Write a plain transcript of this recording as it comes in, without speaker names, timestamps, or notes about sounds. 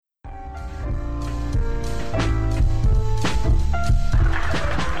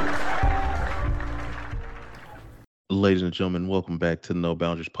Ladies and gentlemen, welcome back to the No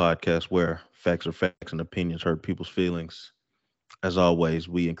Boundaries podcast, where facts are facts and opinions hurt people's feelings. As always,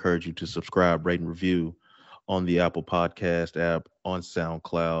 we encourage you to subscribe, rate, and review on the Apple Podcast app, on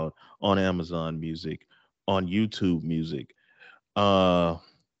SoundCloud, on Amazon Music, on YouTube Music. Uh,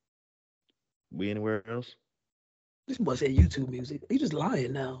 we anywhere else? This boy said YouTube music. He just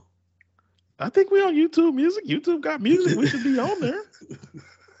lying now. I think we on YouTube Music. YouTube got music. We should be on there.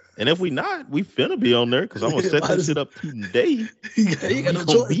 And if we not, we finna be on there because I'm gonna set that shit up today. He ain't got no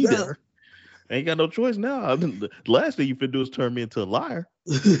Gonna choice be now. there. Ain't got no choice now. The last thing you finna do is turn me into a liar.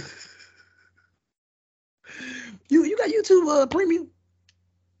 You got YouTube Premium?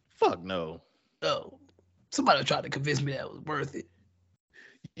 Fuck no. Oh, somebody tried to convince me that was worth it.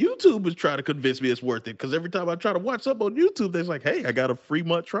 YouTube is trying to convince me it's worth it because every time I try to watch something on YouTube, they're like, "Hey, I got a free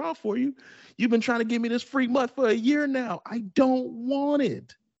month trial for you. You've been trying to give me this free month for a year now. I don't want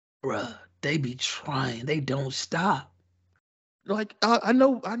it." Bruh, they be trying. They don't stop. Like I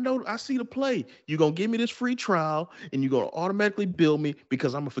know, I see the play. You're gonna give me this free trial, and you're gonna automatically bill me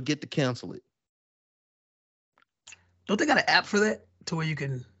because I'm gonna forget to cancel it. Don't they got an app for that to where you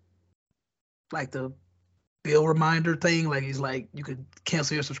can, like the bill reminder thing? Like he's like you could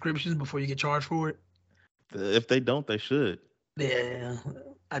cancel your subscriptions before you get charged for it. If they don't, they should. Yeah,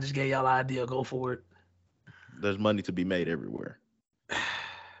 I just gave y'all an idea. Go for it. There's money to be made everywhere.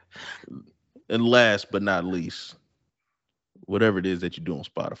 And last but not least, whatever it is that you do on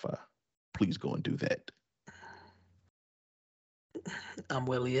Spotify, please go and do that. I'm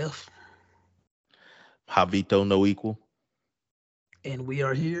Willie F. Javito no equal. And we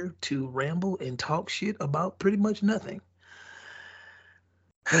are here to ramble and talk shit about pretty much nothing.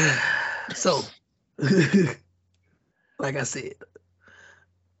 So, like I said,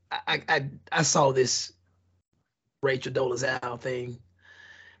 I saw this Rachel Dolezal thing,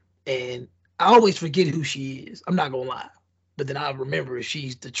 and I always forget who she is. I'm not gonna lie, but then I remember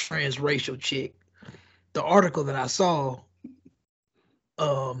she's the transracial chick. The article that I saw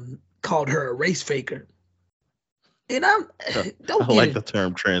called her a race faker. And I like the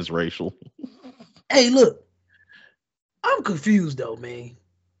term transracial. Hey, look, I'm confused though, man.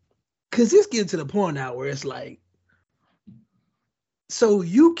 Cause it's getting to the point now where it's like, so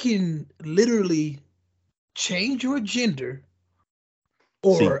you can literally change your gender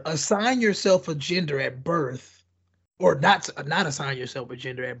or assign yourself a gender at birth, or not assign yourself a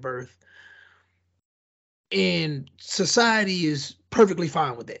gender at birth, and society is perfectly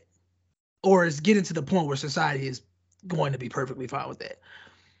fine with that. Or it's getting to the point where society is going to be perfectly fine with that.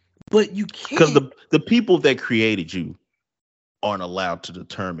 But you can't, because the people that created you aren't allowed to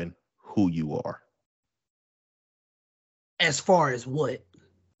determine who you are. As far as what?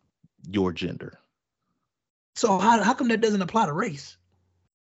 Your gender. So how come that doesn't apply to race?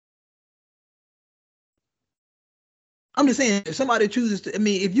 I'm just saying, if somebody chooses to, I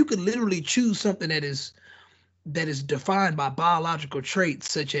mean, if you could literally choose something that is defined by biological traits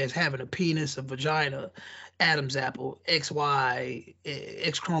such as having a penis, a vagina, Adam's apple, XY,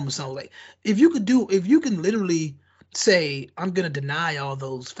 X chromosome, like if you can literally say, I'm gonna deny all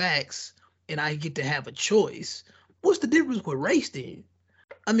those facts and I get to have a choice, what's the difference with race then?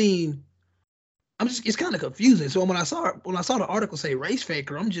 I mean, it's kind of confusing. So when I saw the article say race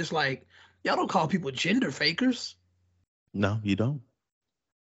faker, I'm just like, y'all don't call people gender fakers. No, you don't.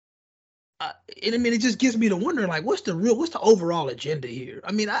 And I mean, it just gets me to wondering, like, what's the overall agenda here?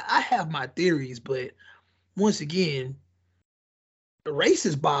 I mean, I have my theories, but once again, race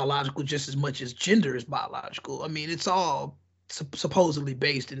is biological just as much as gender is biological. I mean, it's all supposedly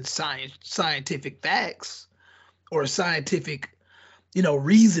based in scientific facts or scientific,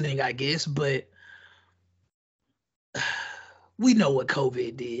 reasoning, I guess. But we know what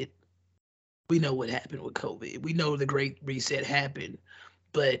COVID did. We know what happened with COVID. We know the Great Reset happened,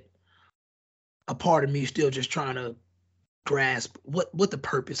 but a part of me is still just trying to grasp what the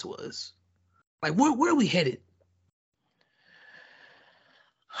purpose was. Like, where are we headed?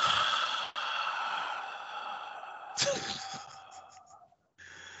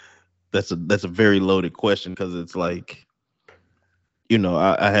 That's a very loaded question because it's like,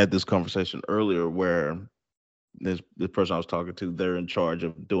 I had this conversation earlier where this person I was talking to, they're in charge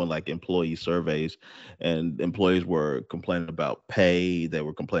of doing like employee surveys, and employees were complaining about pay, they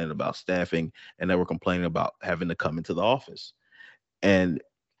were complaining about staffing, and they were complaining about having to come into the office. And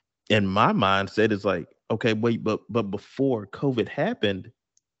in my mindset, it's like, okay, wait, but before COVID happened,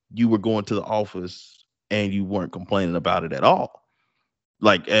 you were going to the office and you weren't complaining about it at all.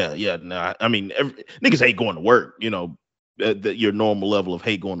 Like, yeah, no, I mean, niggas hate going to work, your normal level of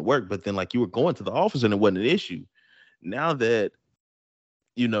hate going to work, but then like you were going to the office and it wasn't an issue. Now that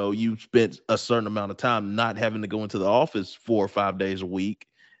you spent a certain amount of time not having to go into the office 4 or 5 days a week,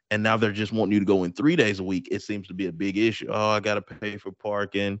 and now they're just wanting you to go in 3 days a week. It seems to be a big issue. Oh, I got to pay for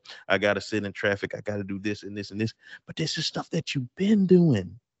parking. I got to sit in traffic. I got to do this and this and this. But this is stuff that you've been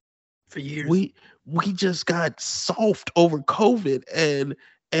doing. For years. We just got soft over COVID,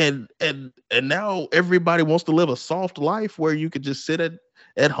 and now everybody wants to live a soft life where you could just sit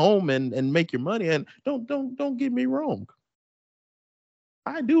at home and make your money. And don't get me wrong.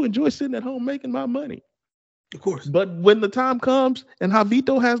 I do enjoy sitting at home making my money. Of course. But when the time comes and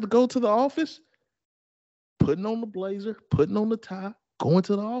Javito has to go to the office, putting on the blazer, putting on the tie, going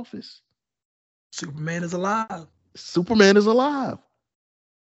to the office. Superman is alive. Superman is alive.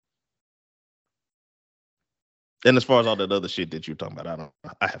 And as far as all that other shit that you're talking about,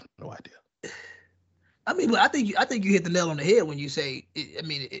 I have no idea. I mean, I think you hit the nail on the head when you say,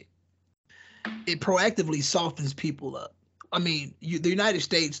 it proactively softens people up. I mean, the United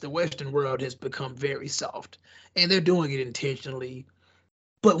States, the Western world has become very soft, and they're doing it intentionally.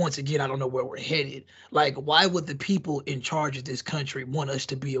 But once again, I don't know where we're headed. Like, why would the people in charge of this country want us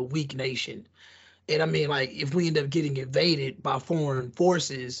to be a weak nation? And I mean, like, if we end up getting invaded by foreign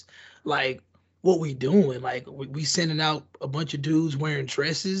forces, like, what we doing? Like, we sending out a bunch of dudes wearing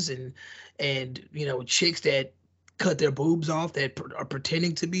dresses and chicks that cut their boobs off that are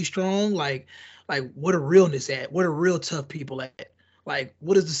pretending to be strong. Like what a realness at? What are real tough people at? Like,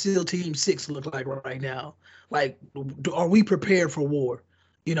 what does the SEAL Team 6 look like right now? Like, are we prepared for war?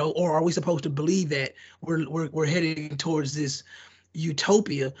 Or are we supposed to believe that we're heading towards this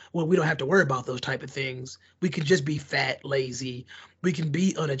utopia where we don't have to worry about those type of things? We can just be fat, lazy. We can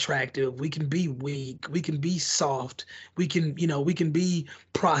be unattractive. We can be weak. We can be soft. We can be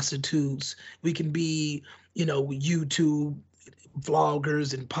prostitutes. We can be, YouTube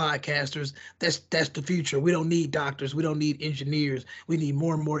vloggers and podcasters. That's the future. We don't need doctors. We don't need engineers. We need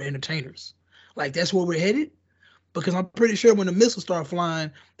more and more entertainers. Like, that's where we're headed. Because I'm pretty sure when the missiles start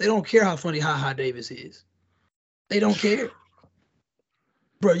flying, they don't care how funny Ha Ha Davis is. They don't care.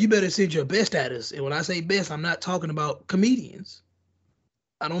 Bro, you better send your best at us. And when I say best, I'm not talking about comedians.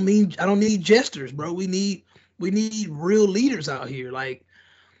 I don't need jesters, bro. We need real leaders out here. Like,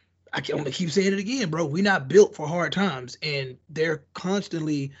 I'm gonna keep saying it again, bro. We're not built for hard times, and they're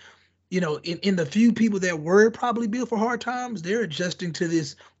constantly, in the few people that were probably built for hard times, they're adjusting to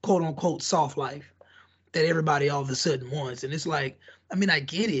this quote unquote soft life that everybody all of a sudden wants. And it's like, I mean, I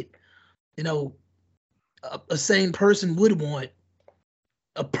get it. A sane person would want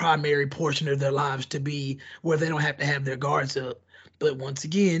a primary portion of their lives to be where they don't have to have their guards up. But once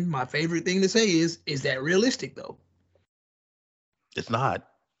again, my favorite thing to say is that realistic though? It's not.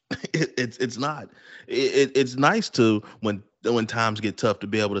 It's not. It's nice to when times get tough to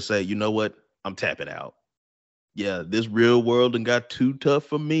be able to say, you know what, I'm tapping out. Yeah, this real world and got too tough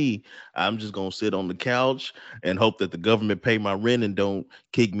for me. I'm just gonna sit on the couch and hope that the government pay my rent and don't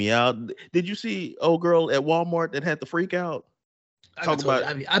kick me out. Did you see old girl at Walmart that had the freak out? I've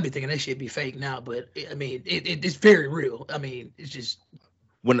been thinking that shit be fake now, but I mean, it's very real. I mean, it's just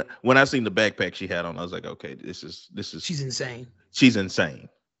when I seen the backpack she had on, I was like, okay, this is she's insane. She's insane.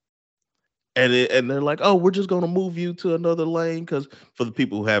 And they're like, oh, we're just going to move you to another lane. Because for the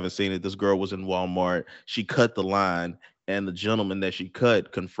people who haven't seen it, this girl was in Walmart. She cut the line, and the gentleman that she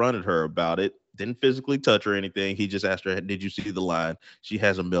cut confronted her about it. Didn't physically touch her or anything. He just asked her, did you see the line? She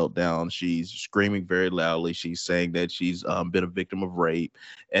has a meltdown. She's screaming very loudly. She's saying that she's been a victim of rape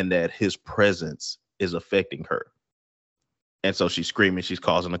and that his presence is affecting her. And so she's screaming, she's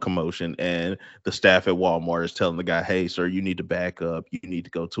causing a commotion, and the staff at Walmart is telling the guy, hey, sir, you need to back up. You need to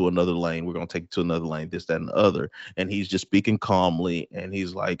go to another lane. We're going to take you to another lane, this, that, and the other. And he's just speaking calmly. And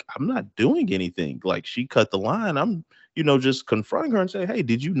he's like, I'm not doing anything. Like, she cut the line. I'm, just confronting her and saying, hey,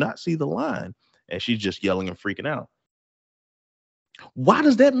 did you not see the line? And she's just yelling and freaking out. Why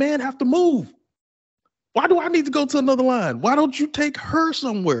does that man have to move? Why do I need to go to another line? Why don't you take her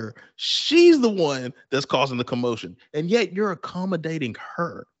somewhere? She's the one that's causing the commotion. And yet you're accommodating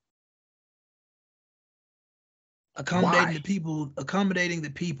her. Accommodating the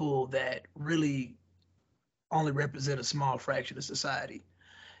people that really only represent a small fraction of society.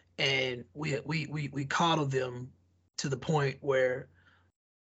 And we coddle them to the point where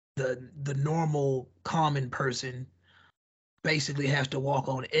the normal common person basically has to walk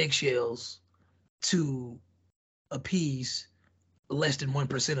on eggshells to appease less than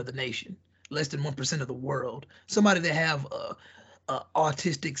 1% of the nation, less than 1% of the world. Somebody that have a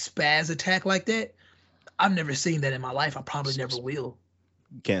autistic spaz attack like that, I've never seen that in my life. I probably never will.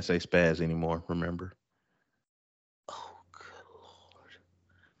 You can't say spaz anymore, remember? Oh, good Lord.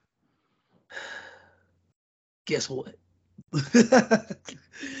 Guess what?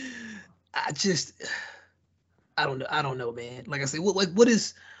 I just, I don't know. I don't know, man. Like I said, what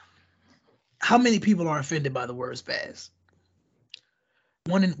is? How many people are offended by the word spaz?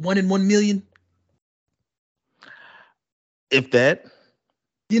 One in 1 million. If that,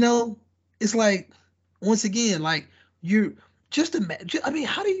 You know, it's like once again, like you're just imagine. I mean,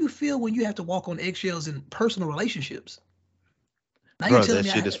 how do you feel when you have to walk on eggshells in personal relationships? Now you're bro, telling that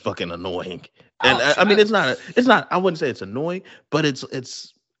me shit is fucking annoying. And oh, I mean, it's not. I wouldn't say it's annoying, but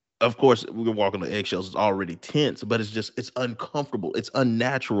it's. Of course, we're walking on eggshells. It's already tense, but it's uncomfortable. It's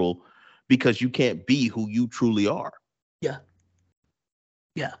unnatural because you can't be who you truly are. yeah,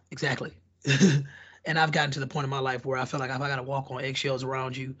 yeah, exactly. And I've gotten to the point in my life where I feel like if I got to walk on eggshells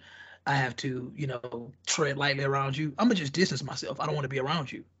around you, I have to, tread lightly around you. I'm gonna just distance myself. I don't want to be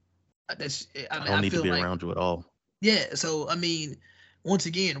around you. That's, I I mean, don't I need to feel be like, around you at all. yeah. So I mean, once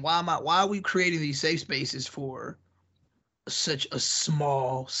again, why are we creating these safe spaces for such a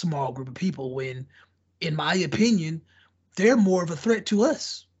small group of people when, in my opinion, they're more of a threat to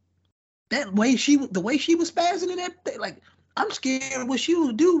us? The way she was spazzing in that thing, like I'm scared what she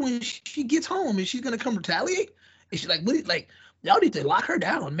will do when she gets home. Is she gonna come retaliate? Is she like what? Like y'all need to lock her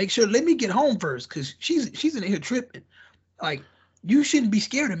down. Make sure let me get home first because she's in here tripping. Like you shouldn't be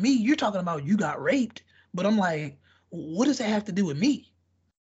scared of me. You're talking about you got raped, but I'm like, what does that have to do with me?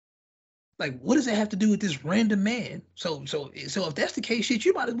 Like, what does that have to do with this random man? So if that's the case, shit,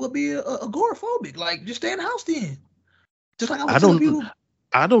 you might as well be agoraphobic. Like, just stay in the house then. Just like I was I telling don't people,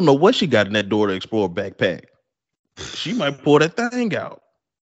 I don't know what she got in that Door to Explore backpack. She might pull that thing out.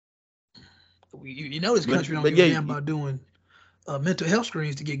 you know, this country don't But give a yeah, damn about doing mental health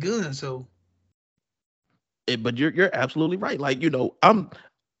screens to get guns. So but you're absolutely right. Like, I'm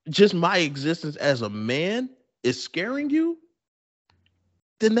just my existence as a man is scaring you,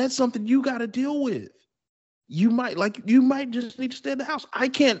 then that's something you got to deal with. You might just need to stay in the house. I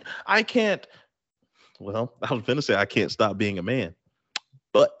can't. Well, I was gonna say I can't stop being a man,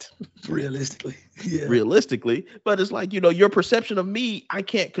 but realistically, yeah, realistically, but it's like, your perception of me, I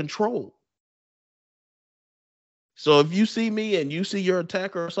can't control. So if you see me and you see your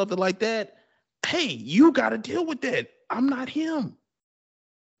attacker or something like that, hey, you got to deal with that. I'm not him.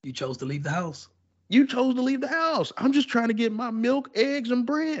 you chose to leave the house. You chose to leave the house. I'm just trying to get my milk, eggs, and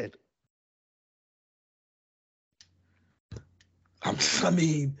bread. I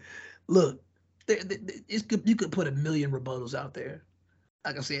mean, look, you could put a million rebuttals out there.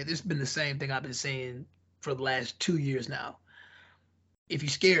 Like I said, it's been the same thing I've been saying for the last 2 years now. If you're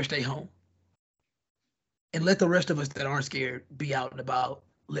scared, stay home and let the rest of us that aren't scared be out and about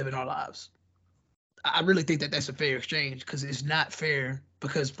living our lives. I really think that that's a fair exchange because it's not fair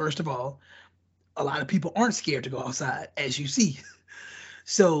because first of all, a lot of people aren't scared to go outside, as you see.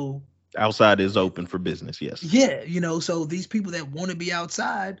 So Outside is open for business. Yes. yeah, so these people that want to be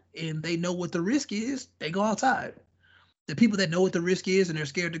outside and they know what the risk is, they go outside. The people that know what the risk is and they're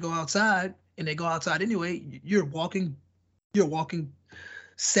scared to go outside and they go outside anyway, you're a walking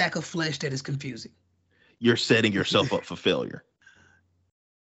sack of flesh that is confusing. You're setting yourself up for failure.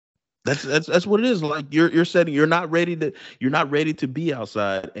 That's what it is. Like you're setting. You're not ready to be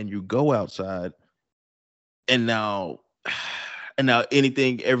outside, and you go outside, and now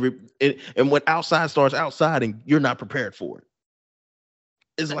anything and when outside starts outside, and you're not prepared for it.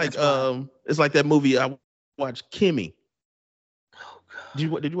 That's why. It's like that movie I watched, Kimmy. Oh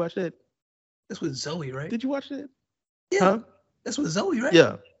Did you watch that? that's with Zoe, right? Did you watch that? Yeah, Huh? that's with Zoe, right?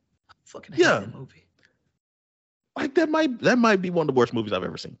 Yeah. I fucking hate Yeah. that movie. Like that might be one of the worst movies I've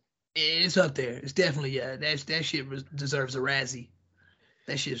ever seen. It's up there. It's definitely that shit deserves a Razzie.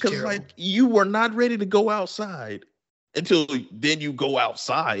 That shit is Because it's terrible. like you were not ready to go outside until then you go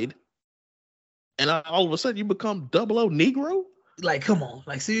outside, and all of a sudden you become double O Negro. Like, come on,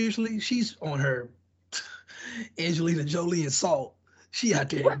 like seriously, she's on her Angelina Jolie and Salt. She out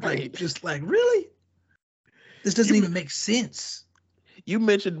there like Right. just like really. This doesn't You even make sense. you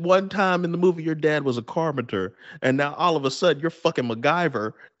mentioned one time in the movie your dad was a carpenter, and now all of a sudden you're fucking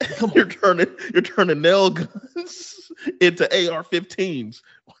MacGyver. Come you're on. turning nail guns into AR-15s.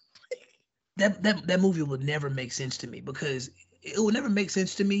 That movie would never make sense to me because it will never make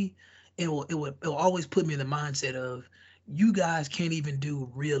sense to me. It will always put me in the mindset of you guys can't even do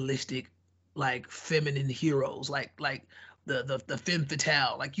realistic like feminine heroes like the femme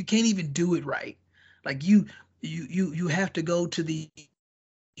fatale. Like you can't even do it right. Like you have to go to these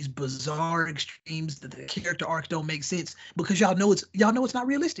bizarre extremes that the character arcs don't make sense because y'all know it's not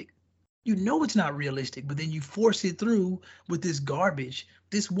realistic. You know it's not realistic, but then you force it through with this garbage.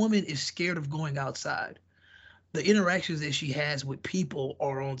 This woman is scared of going outside. The interactions that she has with people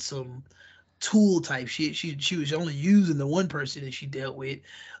are on some tool type shit. She was only using the one person that she dealt with.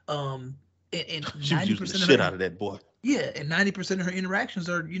 And She was using the 90% of shit her out of that boy. yeah, and 90% of her interactions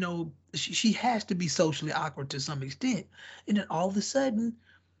are, she has to be socially awkward to some extent. And then all of a sudden,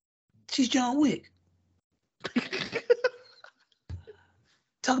 she's John Wick.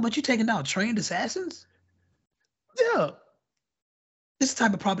 Talk about you taking down trained assassins. Yeah. This is the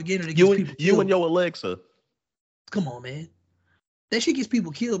type of propaganda that gets people killed. You and your Alexa. Come on, man. That shit gets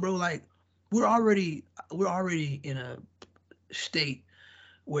people killed, bro. Like we're already in a state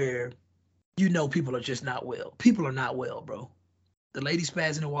where people are just not well. People are not well, bro. The lady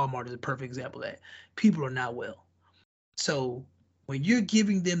spazzing in Walmart is a perfect example of that. People are not well. So when you're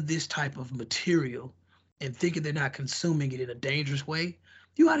giving them this type of material and thinking they're not consuming it in a dangerous way,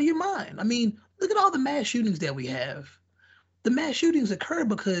 you out of your mind. I mean, look at all the mass shootings that we have. The mass shootings occur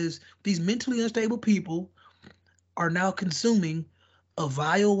because these mentally unstable people are now consuming a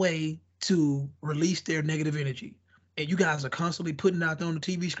vile way to release their negative energy. And you guys are constantly putting it out there on the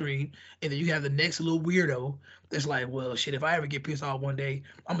TV screen, and then you have the next little weirdo that's like, well, shit, if I ever get pissed off one day,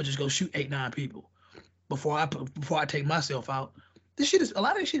 I'm gonna just go shoot 8-9 people before I take myself out. A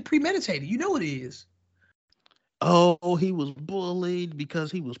lot of this shit premeditated. You know it is. Oh, he was bullied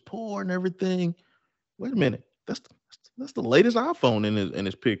because he was poor and everything. Wait a minute. That's the latest iPhone in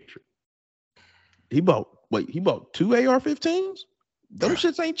his picture. He bought 2 AR-15s? Them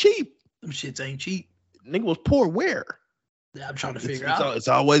shits ain't cheap. Them shits ain't cheap. Nigga was poor where? Yeah, I'm trying to figure out. It's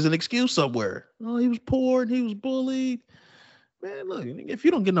always an excuse somewhere. Oh, he was poor and he was bullied. Man, look, if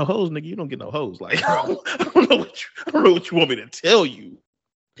you don't get no hoes, nigga, you don't get no hoes. Like, I don't know what you want me to tell you.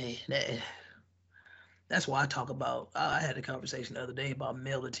 Man, that's why I talk about. I had a conversation the other day about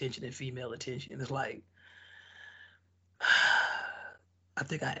male attention and female attention, and it's like, I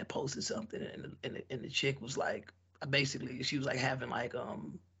think I had posted something, and the chick was like, basically, she was like having like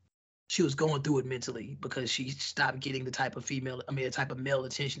she was going through it mentally because she stopped getting the type of male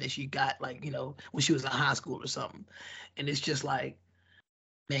attention that she got, like, when she was in high school or something. And it's just like,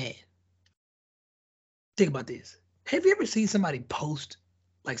 man, think about this. Have you ever seen somebody post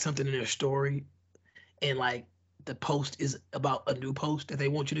like something in their story and like the post is about a new post that they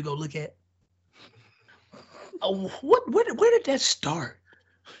want you to go look at? Oh, where did that start?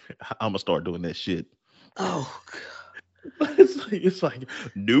 I'm gonna start doing that shit. Oh, God. It's like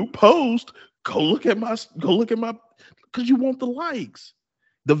new post. Go look at my, because you want the likes.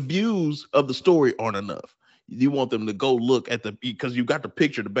 The views of the story aren't enough. You want them to go look at because you got the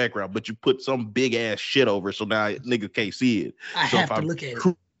picture in the background, but you put some big ass shit over, so now niggas can't see it. I have to look at it.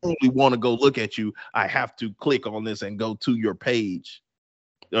 Truly want to go look at you, I have to click on this and go to your page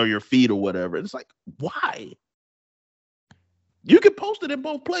or your feed or whatever. It's like, why? You can post it in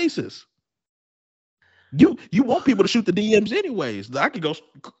both places. You want people to shoot the DMs anyways. I could go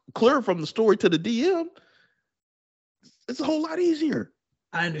clear from the story to the DM. It's a whole lot easier.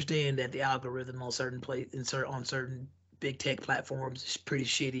 I understand that the algorithm on certain on certain big tech platforms is pretty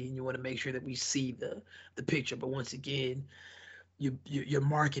shitty, and you want to make sure that we see the picture. But once again, you're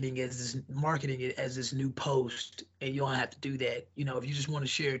marketing it as this new post, and you don't have to do that. If you just want to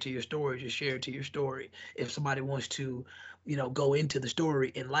share it to your story, just share it to your story. If somebody wants to, go into the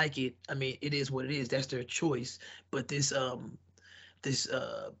story and like it, I mean, it is what it is. That's their choice. But this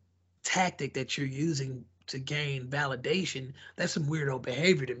tactic that you're using to gain validation, that's some weirdo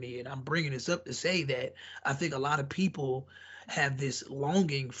behavior to me. And I'm bringing this up to say that I think a lot of people have this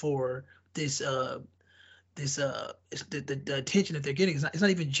longing for this the attention that they're getting. It's not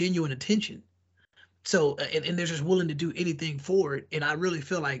even genuine attention. So and they're just willing to do anything for it. And I really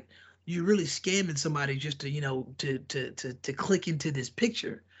feel like you're really scamming somebody just to to click into this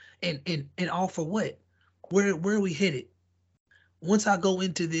picture, and all for what? Where are we headed? Once I go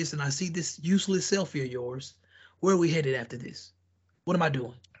into this and I see this useless selfie of yours, where are we headed after this? What am I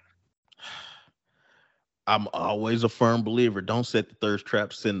doing? I'm always a firm believer. Don't set the thirst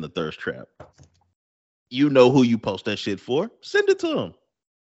trap, send the thirst trap. You know who you post that shit for. Send it to them.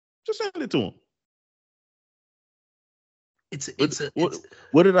 Just send it to them.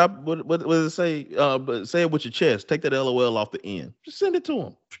 What did it say? But say it with your chest. Take that LOL off the end. Just send it to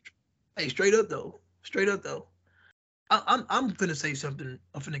them. Hey, straight up though. I'm finna say something.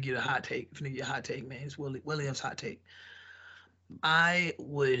 I'm finna get a hot take. Man. It's Willie F's hot take. I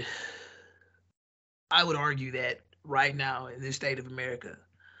would argue that right now in this state of America,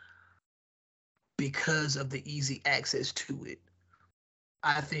 because of the easy access to it,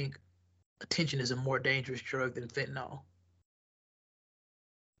 I think attention is a more dangerous drug than fentanyl.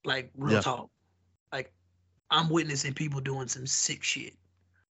 Like, real talk. Like, I'm witnessing people doing some sick shit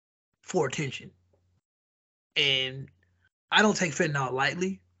for attention. And I don't take fentanyl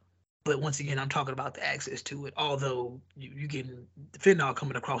lightly, But once again, I'm talking about the access to it. Although you getting fentanyl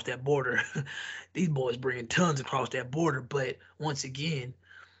coming across that border, these boys bringing tons across that border. But once again,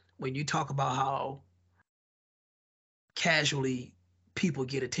 when you talk about how casually people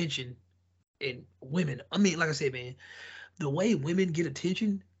get attention and women, I mean, like I said, man, the way women get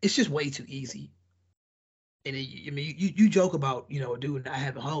attention, it's just way too easy. And I mean, you joke about dude not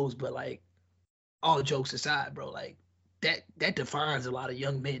having hoes, but like all jokes aside, bro, like that defines a lot of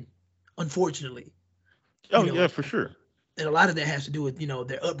young men, unfortunately. You Oh yeah, know, for sure. and a lot of that has to do with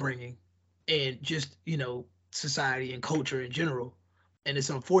their upbringing and just society and culture in general. And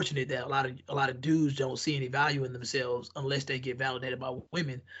it's unfortunate that a lot of dudes don't see any value in themselves unless they get validated by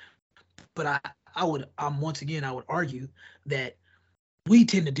women. But I'm once again I would argue that we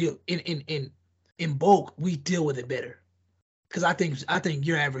tend to deal in bulk, we deal with it better. Cause I think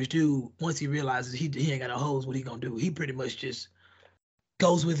your average dude, once he realizes he ain't got a hose, what he gonna do? He pretty much just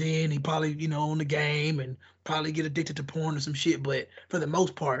goes within. He probably on the game and probably get addicted to porn or some shit. But for the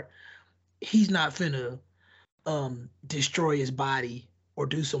most part, he's not finna destroy his body or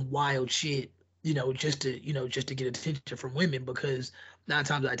do some wild shit, just to get attention from women, because 9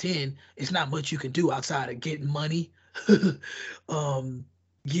 times out of 10, it's not much you can do outside of getting money, um,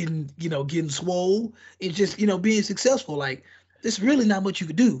 getting swole, and just being successful. Like there's really not much you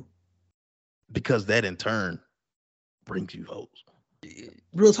could do. Because that in turn brings you hoes.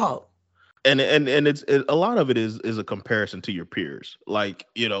 Real talk. And a lot of it is a comparison to your peers, like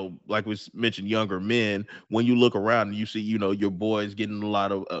like we mentioned, younger men. When you look around and you see your boys getting a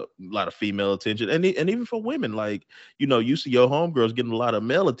lot of female attention, and even for women, like you see your homegirls getting a lot of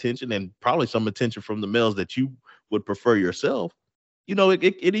male attention, and probably some attention from the males that you would prefer yourself.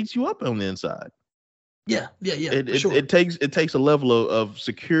 It eats you up on the inside. Yeah, yeah, yeah, it, for it, sure. it takes it takes a level of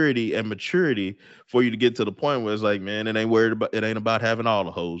security and maturity for you to get to the point where it's like, man, it ain't about having all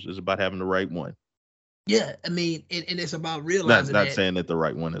the hoes, it's about having the right one. Yeah, I mean, and it's about Not realizing not that. saying that the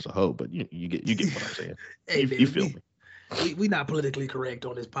right one is a hoe, but you get what I'm saying. Hey You man, feel me? we not politically correct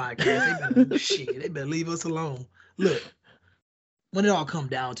on this podcast. They better shit. They better leave us alone. Look, when it all come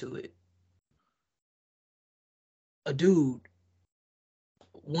down to it, a dude,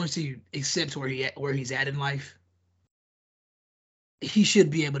 once he accepts where he's at in life, he should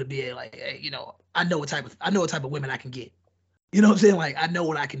be able to be like, hey, I know what type of women I can get. You know what I'm saying? Like I know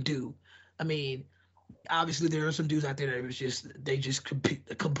what I can do. I mean, obviously there are some dudes out there that they just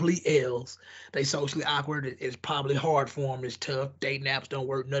complete L's. They socially awkward. It's probably hard for them. It's tough. Dating apps don't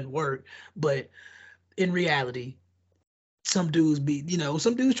work. Nothing work. But in reality, some dudes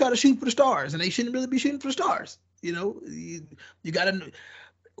try to shoot for the stars, and they shouldn't really be shooting for the stars. You gotta.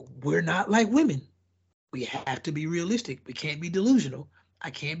 We're not like women. We have to be realistic. We can't be delusional.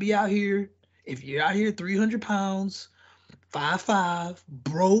 I can't be out here. If you're out here 300 pounds, 5'5",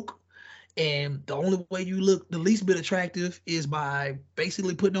 broke, and the only way you look the least bit attractive is by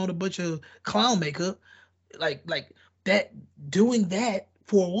basically putting on a bunch of clown makeup, like that, doing that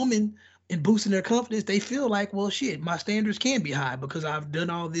for a woman and boosting their confidence, they feel like, well, shit, my standards can be high because I've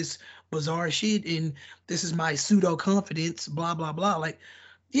done all this bizarre shit and this is my pseudo confidence, blah blah blah. Like,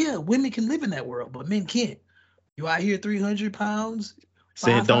 yeah, women can live in that world, but men can't. You out here 300 pounds,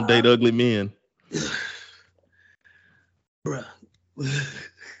 Saying five don't date five, ugly men. bruh.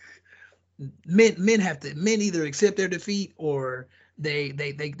 Men either accept their defeat or they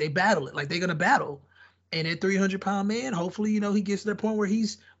battle it. Like they're gonna battle. And that 300-pound man, hopefully, he gets to the point where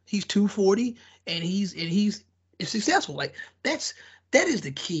he's 240 and he's successful. Like that is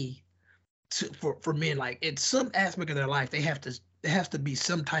the key for men. Like in some aspect of their life, there has to be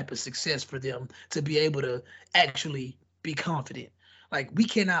some type of success for them to be able to actually be confident. Like we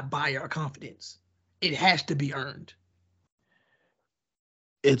cannot buy our confidence. It has to be earned.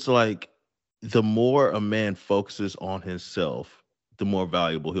 It's like the more a man focuses on himself, the more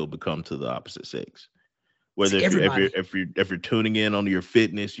valuable he'll become to the opposite sex. To Whether everybody. if you're tuning in on your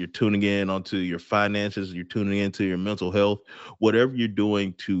fitness, you're tuning in onto your finances, you're tuning into your mental health, whatever you're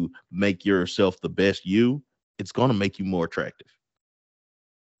doing to make yourself the best you, it's going to make you more attractive.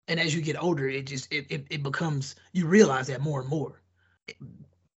 And as you get older, it becomes, you realize that more and more.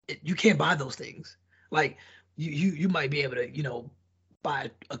 It, you can't buy those things. Like you might be able to buy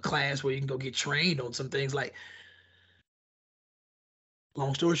a class where you can go get trained on some things. Like,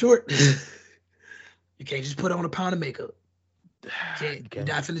 long story short, you can't just put on a pound of makeup. Can't You You're can't.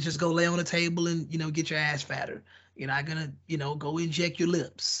 not finna just go lay on the table and get your ass fatter. You're not gonna go inject your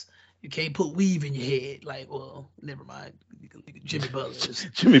lips. You can't put weave in your head. Like, well, never mind. Jimmy Butler is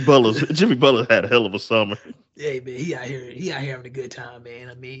Jimmy Butler had a hell of a summer. hey man, he out here having a good time, man.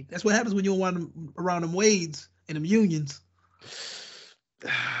 I mean, that's what happens when you want them around them Wades and them unions.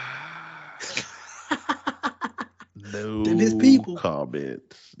 Them his people.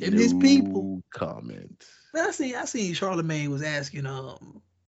 Comments. Them his people. Comments. Man, I seen Charlemagne was asking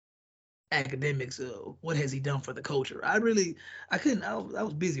academics what has he done for the culture. I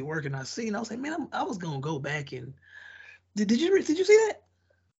was busy working. I was like, man, I was gonna go back and did you see that?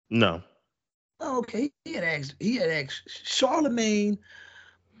 No. Oh, okay. He had asked Charlemagne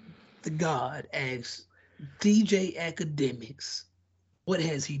the God asked DJ Academics, what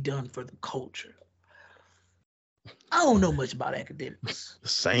has he done for the culture? I don't know much about academics.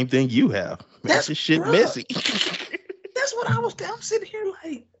 Same thing you have. That's this shit messy. That's what I'm sitting here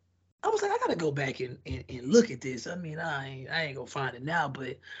like. I was like, I gotta go back and look at this. I mean, I ain't gonna find it now,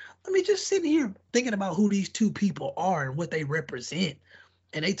 but I mean, just sitting here thinking about who these two people are and what they represent,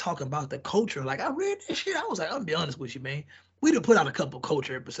 and they talk about the culture. Like I read that shit, I was like, I'll be honest with you, man. We done put out a couple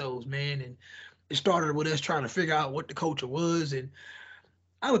culture episodes, man, and it started with us trying to figure out what the culture was. And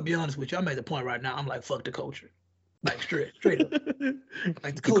I would be honest with you, I'm at the point right now, I'm like, fuck the culture. Like straight up.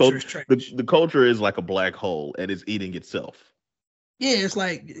 Like the culture is trash. The culture is like a black hole and it's eating itself. Yeah, it's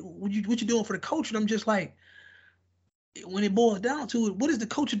like what you doing for the culture? I'm just like, when it boils down to it, what has the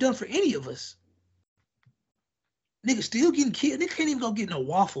culture done for any of us? Nigga still getting killed. Nigga can't even go get no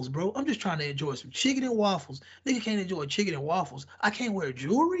waffles, bro. I'm just trying to enjoy some chicken and waffles. Nigga can't enjoy chicken and waffles. I can't wear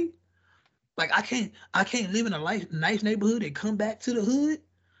jewelry. Like I can't live in a nice neighborhood and come back to the hood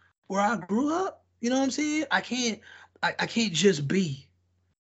where I grew up. You know what I'm saying? I can't just be.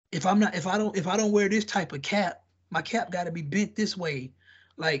 If I don't wear this type of cap, my cap got to be bent this way.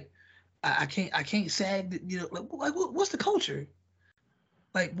 Like I can't sag. You know, like what's the culture?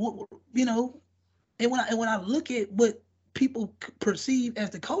 Like what, you know? And when I look at what people perceive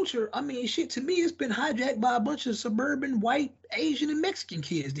as the culture, I mean, shit, to me, it's been hijacked by a bunch of suburban white, Asian, and Mexican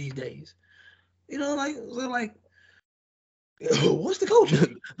kids these days. You know, like what's the culture?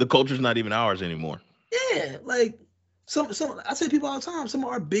 The culture's not even ours anymore. Yeah, like some I tell people all the time, some of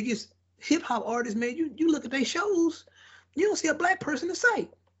our biggest hip hop artists, man, you look at their shows, you don't see a black person in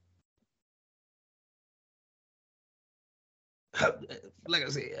sight. Like I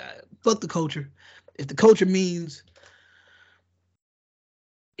said, fuck the culture. If the culture means,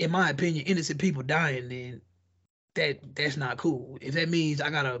 in my opinion, innocent people dying, then that's not cool. If that means I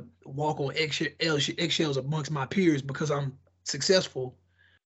gotta walk on eggshells amongst my peers because I'm successful,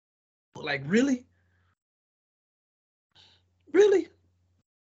 like really,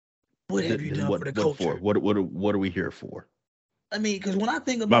 what have you done for the culture? What are we here for? I mean, because when I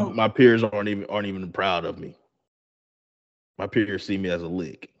think about my peers aren't even proud of me. My peers see me as a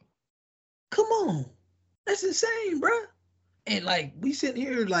lick. Come on, that's insane, bruh. And like we sitting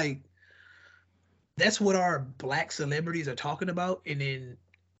here like that's what our black celebrities are talking about, and then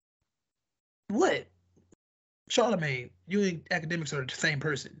what? Charlemagne, you and academics are the same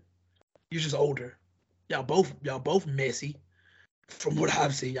person. You're just older. Y'all both messy. From what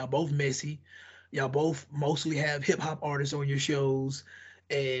I've seen, y'all both messy. Y'all both mostly have hip hop artists on your shows,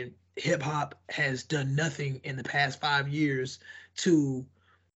 and hip hop has done nothing in the past 5 years to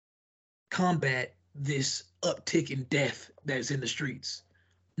combat this uptick in death that's in the streets.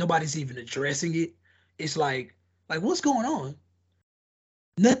 Nobody's even addressing it. It's like what's going on?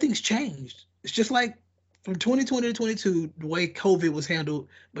 Nothing's changed. It's just like from 2020 to 22, the way COVID was handled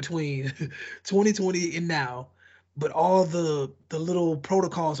between 2020 and now, but all the little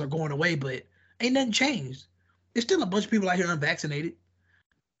protocols are going away, but ain't nothing changed. There's still a bunch of people out here unvaccinated.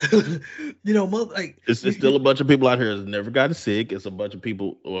 You know, like it's still a bunch of people out here that's never gotten sick. It's a bunch of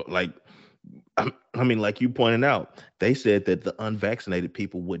people like, I mean, like you pointed out, they said that the unvaccinated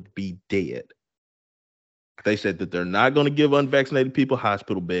people would be dead. They said that they're not going to give unvaccinated people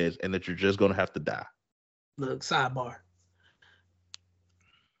hospital beds and that you're just going to have to die. Look, sidebar.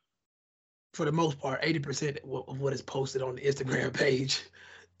 For the most part, 80% of what is posted on the Instagram page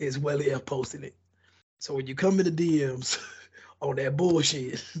is Welly F posting it. So when you come in the DMs on that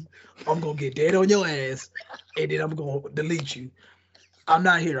bullshit, I'm going to get dead on your ass and then I'm going to delete you. I'm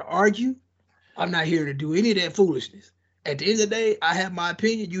not here to argue. I'm not here to do any of that foolishness. At the end of the day, I have my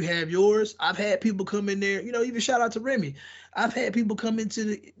opinion. You have yours. I've had people come in there, you know, even shout out to Remy. I've had people come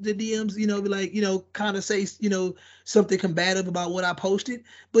into the DMs, you know, be like, you know, kind of say, you know, something combative about what I posted,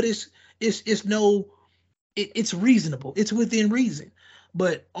 but it's reasonable. It's within reason.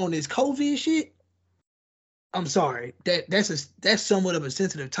 But on this COVID shit, I'm sorry. That's somewhat of a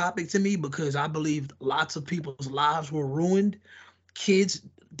sensitive topic to me because I believe lots of people's lives were ruined. Kids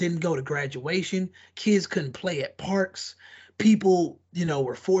didn't go to graduation. Kids couldn't play at parks. people,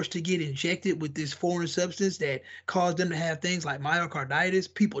 were forced to get injected with this foreign substance that caused them to have things like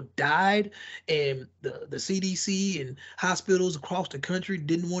myocarditis. People died, and the CDC and hospitals across the country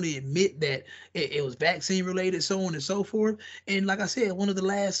didn't want to admit that it was vaccine related, so on and so forth. And like I said, one of the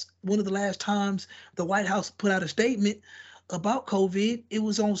last times the White House put out a statement about COVID, it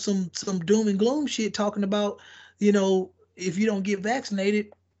was on some doom and gloom shit, talking about, if you don't get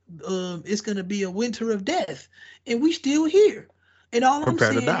vaccinated, it's gonna be a winter of death, and we still here. And all I'm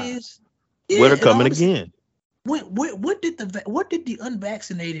Prepare to saying die. is, Winter and all coming I'm saying, again. what did the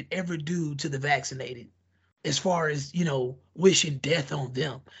unvaccinated ever do to the vaccinated, as far as wishing death on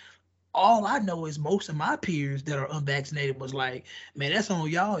them? All I know is most of my peers that are unvaccinated was like, man, that's on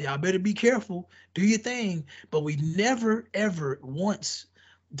y'all. Y'all better be careful. Do your thing. But we never, ever once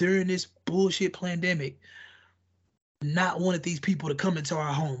during this bullshit pandemic not wanted these people to come into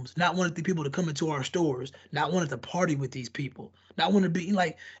our homes, not wanted the people to come into our stores, not wanted to party with these people, not wanted to be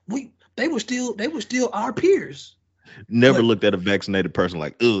like, they were still our peers. Never But looked at a vaccinated person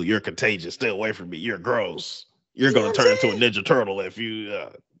like, "Ooh, you're contagious. Stay away from me. You're gross. You're you know gonna what I'm turn into a saying? Ninja Turtle if you."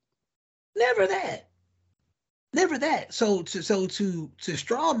 Never that. Never that. So to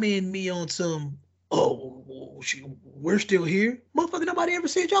straw man me on some, we're still here. Motherfucker, nobody ever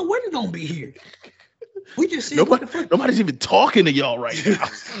said y'all wasn't gonna be here. We just said what the fuck. Nobody's even talking to y'all right now.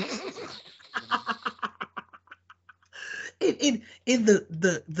 in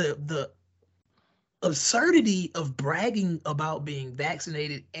the absurdity of bragging about being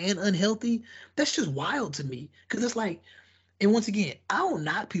vaccinated and unhealthy, that's just wild to me. Because it's like, and once again, I don't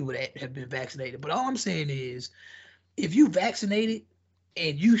knock people that have been vaccinated, but all I'm saying is, if you vaccinated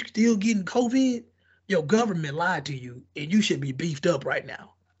and you still getting COVID, your government lied to you, and you should be beefed up right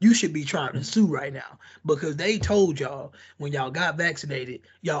now. You should be trying to sue right now, because they told y'all when y'all got vaccinated,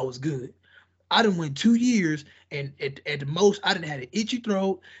 y'all was good. I done went 2 years, and at the most, I done had an itchy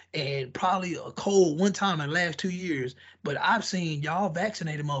throat and probably a cold one time in the last 2 years. But I've seen y'all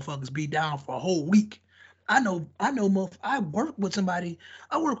vaccinated motherfuckers be down for a whole week. I know. I work with somebody.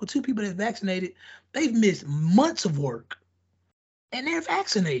 I work with two people that's vaccinated. They've missed months of work, and they're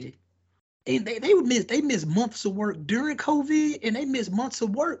vaccinated. And they miss months of work during COVID, and they miss months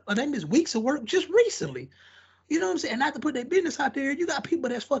of work, or they miss weeks of work just recently. You know what I'm saying? Not to put their business out there. You got people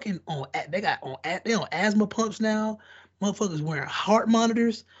that's fucking they on asthma pumps now. Motherfuckers wearing heart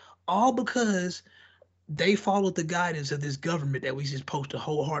monitors, all because they followed the guidance of this government that we supposed to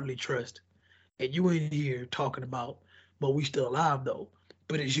wholeheartedly trust. And you in here talking about, but we still alive though.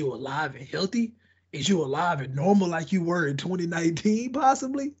 But is you alive and healthy? Is you alive and normal like you were in 2019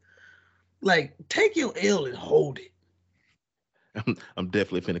 possibly? Like, take your L and hold it. I'm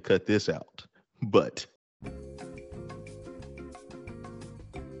definitely finna cut this out. But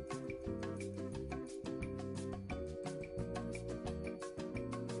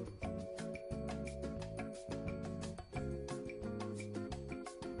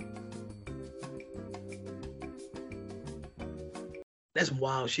That's some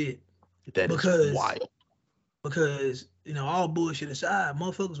wild shit. that is Because wild. because all bullshit aside,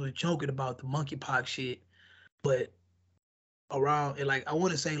 motherfuckers was joking about the monkeypox shit, but around, and like, I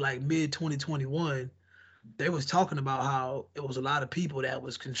want to say like mid 2021, they was talking about how it was a lot of people that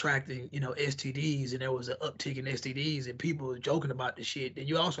was contracting, STDs, and there was an uptick in STDs, and people was joking about the shit. Then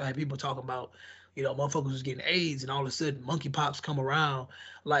you also had people talking about, motherfuckers was getting AIDS, and all of a sudden monkeypox come around.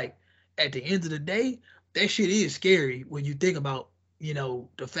 Like, at the end of the day, that shit is scary when you think about,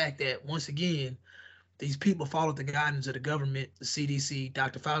 the fact that, once again, these people followed the guidance of the government, the CDC,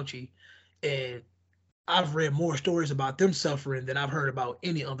 Dr. Fauci, and I've read more stories about them suffering than I've heard about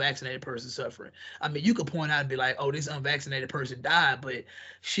any unvaccinated person suffering. I mean, you could point out and be like, "Oh, this unvaccinated person died," but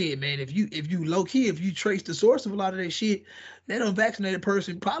shit, man, if you low key, if you trace the source of a lot of that shit, that unvaccinated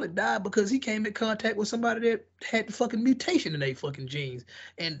person probably died because he came in contact with somebody that had the fucking mutation in their fucking genes,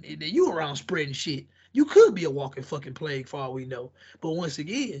 and you around spreading shit. You could be a walking fucking plague for all we know. But once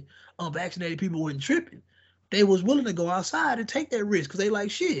again, unvaccinated people wasn't tripping. They was willing to go outside and take that risk because they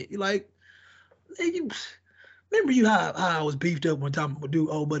like shit. You like, you remember how I was beefed up one time with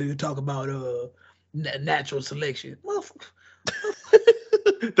old buddy to talk about natural selection.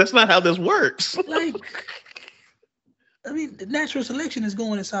 That's not how this works. Like, I mean, the natural selection is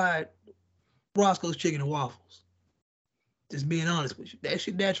going inside Roscoe's Chicken and Waffles. Just being honest with you. That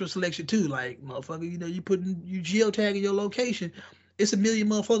shit natural selection too. Like, motherfucker, you geotagging your location. It's a million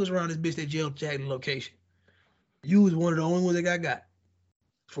motherfuckers around this bitch that geotagging the location. You was one of the only ones that got.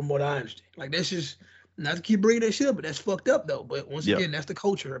 From what I understand. Like, that's just, not to keep bringing that shit up, but that's fucked up though. But once again, that's the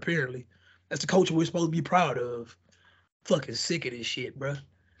culture, apparently. That's the culture we're supposed to be proud of. Fucking sick of this shit, bro.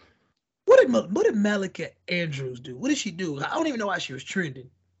 What what did Malika Andrews do? What did she do? I don't even know why she was trending.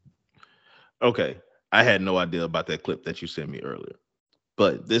 Okay, I had no idea about that clip that you sent me earlier,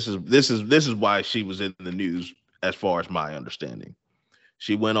 but this is why she was in the news, as far as my understanding.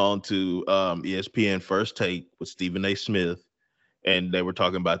 She went on to ESPN First Take with Stephen A. Smith, and they were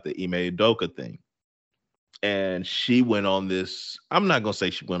talking about the Ime Udoka thing. And she went on this. I'm not gonna say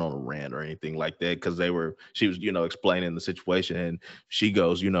she went on a rant or anything like that, because she was, explaining the situation, and she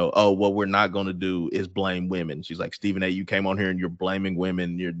goes, oh, what we're not gonna do is blame women. She's like, Stephen A, you came on here and you're blaming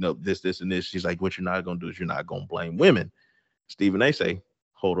women. You're no this and this. She's like, what you're not gonna do is you're not gonna blame women. Stephen A say,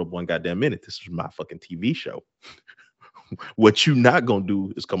 hold up one goddamn minute. This is my fucking TV show. What you not gonna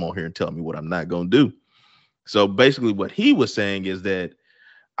do is come on here and tell me what I'm not gonna do. So basically, what he was saying is that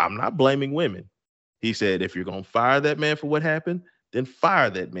I'm not blaming women. He said, if you're going to fire that man for what happened, then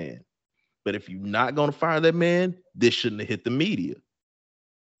fire that man. But if you're not going to fire that man, this shouldn't have hit the media.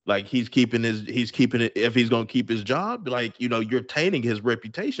 Like, he's keeping it. If he's going to keep his job, like, you're tainting his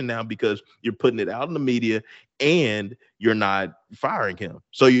reputation now, because you're putting it out in the media and you're not firing him.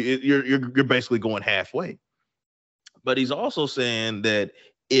 So you're basically going halfway. But he's also saying that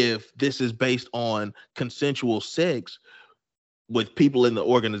if this is based on consensual sex with people in the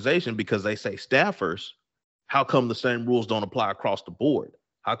organization, because they say staffers, how come the same rules don't apply across the board?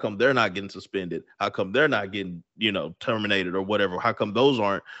 How come they're not getting suspended? How come they're not getting, terminated or whatever? How come those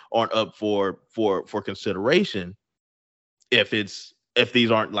aren't up for consideration if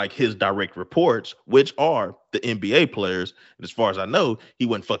these aren't like his direct reports, which are the NBA players? And as far as I know, he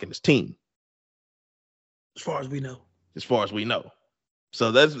wasn't fucking his team. As far as we know. So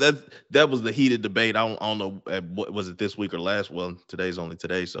that was the heated debate. I don't know, what was it, this week or last? Well, today's only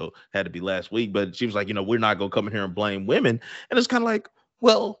today, so it had to be last week. But she was like, we're not gonna come in here and blame women. And it's kind of like,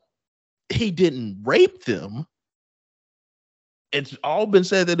 well, he didn't rape them. It's all been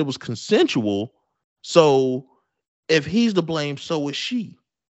said that it was consensual. So if he's to blame, so is she.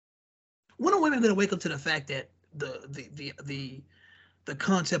 When are women gonna wake up to the fact that the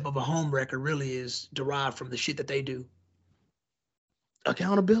concept of a home wrecker really is derived from the shit that they do?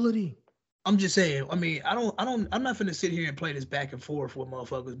 Accountability. I'm just saying. I mean, I'm not finna sit here and play this back and forth with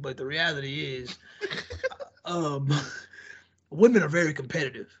motherfuckers, but the reality is, women are very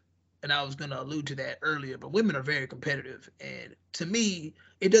competitive, and I was gonna allude to that earlier. But women are very competitive, and to me,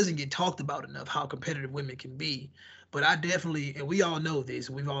 it doesn't get talked about enough how competitive women can be. But I definitely, and we all know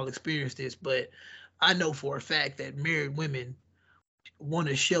this, we've all experienced this, but I know for a fact that married women want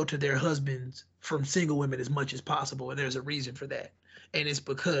to shelter their husbands from single women as much as possible, and there's a reason for that. And it's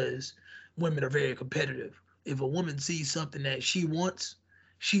because women are very competitive. If a woman sees something that she wants,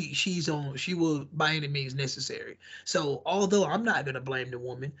 she will by any means necessary. So although I'm not gonna blame the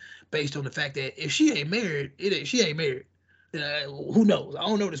woman based on the fact that if she ain't married, she ain't married. Who knows? I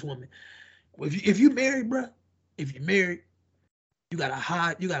don't know this woman. If you married, bro, if you're married, you got a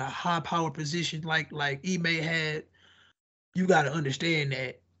high power position like Ime had. You got to understand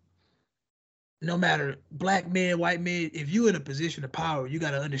that no matter black men, white men, if you're in a position of power, you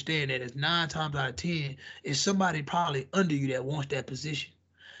got to understand that it's 9 times out of 10 is somebody probably under you that wants that position.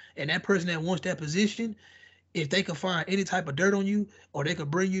 And that person that wants that position, if they can find any type of dirt on you, or they can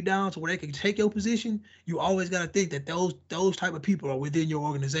bring you down to where they can take your position, you always got to think that those type of people are within your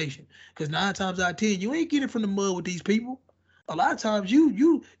organization. Because 9 times out of 10, you ain't getting from the mud with these people. A lot of times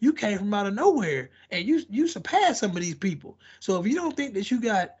you came from out of nowhere and you surpassed some of these people. So if you don't think that you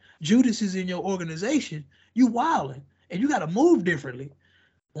got Judases in your organization, you wilding, and you got to move differently.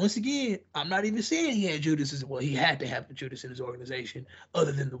 Once again, I'm not even saying he had Judases. Well, he had to have a Judas in his organization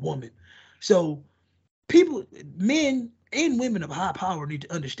other than the woman. So people, men and women of high power need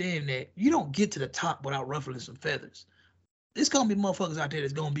to understand that you don't get to the top without ruffling some feathers. There's going to be motherfuckers out there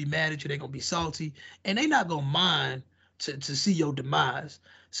that's going to be mad at you. They're going to be salty, and they're not going to mind to see your demise.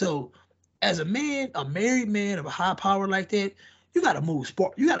 So as a man, a married man of a high power like that, you gotta move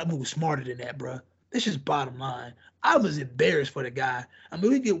smarter than that, bro. That's just bottom line. I was embarrassed for the guy. I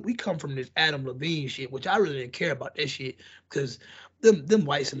mean, we come from this Adam Levine shit, which I really didn't care about that shit, because them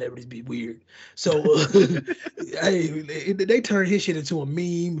white celebrities be weird. So hey, they turn his shit into a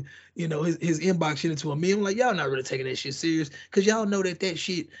meme, his inbox shit into a meme. I'm like, y'all not really taking that shit serious, because y'all know that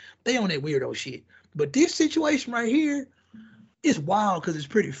shit, they on that weirdo shit. But this situation right here, it's wild because it's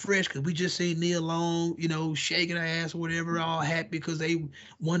pretty fresh, because we just seen Nia Long, shaking her ass or whatever, all happy because they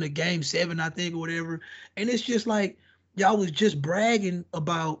won a game 7, I think, or whatever. And it's just like, y'all was just bragging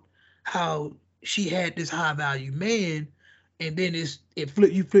about how she had this high value man, and then you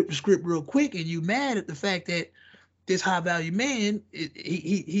flip the script real quick, and you mad at the fact that this high value man,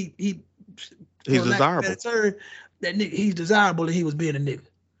 he's desirable. That nigga, he's desirable, and he was being a nigga.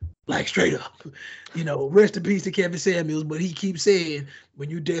 Like straight up, rest in peace to Kevin Samuels. But he keeps saying when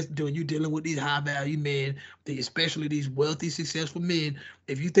you dealing with these high value men, especially these wealthy, successful men,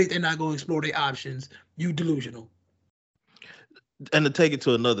 if you think they're not going to explore their options, you delusional. And to take it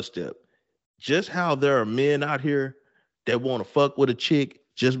to another step, just how there are men out here that want to fuck with a chick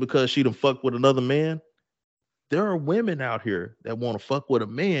just because she done fuck with another man. There are women out here that want to fuck with a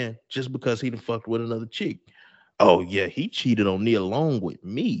man just because he done fucked with another chick. Oh yeah, he cheated on Nia Long with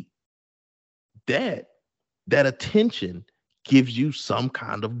me. That that attention gives you some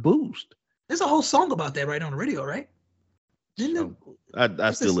kind of boost. There's a whole song about that right on the radio, right? So,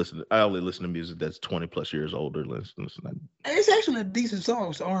 I still listen. I only listen to music that's 20 plus years older. Listen. It's actually a decent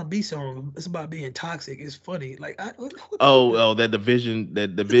song. It's an R&B song. It's about being toxic. It's funny. Like that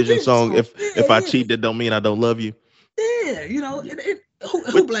division song. If I cheat, that don't mean I don't love you. Yeah,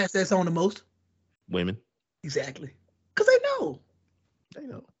 who blasts that song the most? Women. Exactly, because they know. They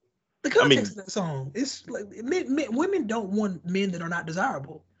know. The context of that song. It's like women don't want men that are not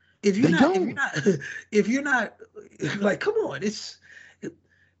desirable. If you're not like, come on,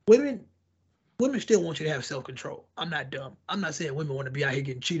 women still want you to have self-control. I'm not dumb. I'm not saying women want to be out here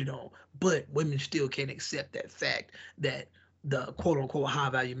getting cheated on, but women still can't accept that fact that the quote unquote high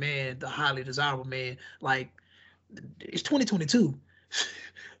value man, the highly desirable man, like it's 2022.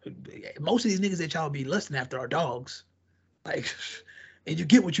 Most of these niggas that y'all be lusting after are dogs. Like, and you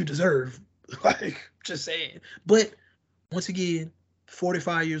get what you deserve. Like, just saying. But once again,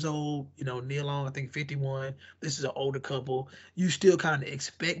 45 years old, Nia Long, I think 51. This is an older couple. You still kind of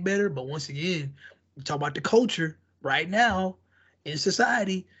expect better, but once again, we talk about the culture right now in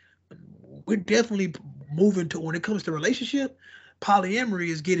society. We're definitely moving to, when it comes to relationship, polyamory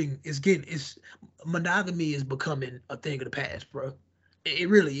is monogamy is becoming a thing of the past, bro. It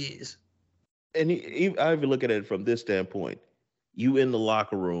really is. And I even look at it from this standpoint. You in the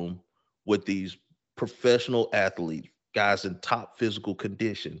locker room with these professional athletes, guys in top physical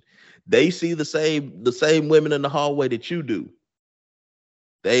condition. They see the same women in the hallway that you do.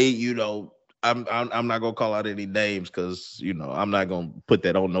 They, I'm not gonna call out any names because I'm not gonna put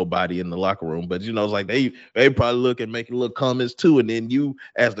that on nobody in the locker room. But it's like they probably look and making little comments too, and then you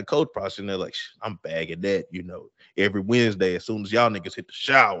as the coach probably they're like, I'm bagging that, every Wednesday as soon as y'all niggas hit the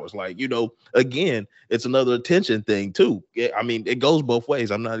showers. Like, again, it's another attention thing too. I mean, it goes both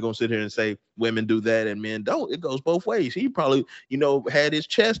ways. I'm not gonna sit here and say women do that and men don't. It goes both ways. He probably, had his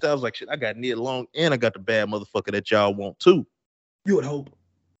chest. I was like, shit, I got Nia Long and I got the bad motherfucker that y'all want too. You would hope.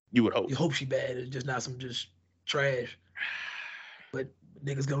 You would hope. You hope she bad. It's just not some just trash. But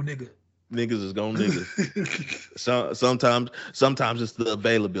niggas go nigga. Niggas is gonna niggas. Sometimes it's the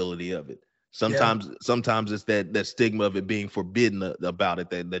availability of it. Sometimes it's that stigma of it being forbidden about it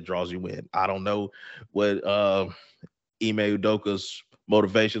that draws you in. I don't know what Ime Udoka's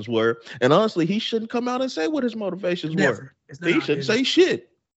motivations were, and honestly, he shouldn't come out and say what his motivations were. He shouldn't say shit.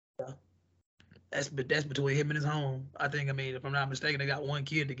 Yeah. That's between him and his home. I think. I mean, if I'm not mistaken, they got one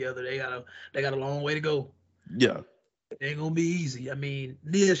kid together. They got a long way to go. Yeah. It ain't gonna be easy. I mean,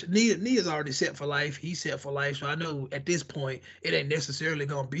 Nia's already set for life. He's set for life. So I know at this point it ain't necessarily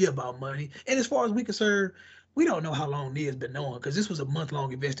gonna be about money. And as far as we concerned, we don't know how long Nia's been knowing because this was a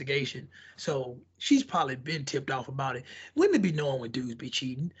month-long investigation. So she's probably been tipped off about it. Women be knowing when dudes be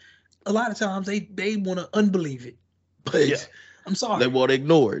cheating. A lot of times they want to unbelieve it. But I'm sorry. They want to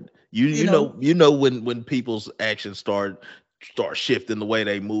ignore it. You know when people's actions start shifting, the way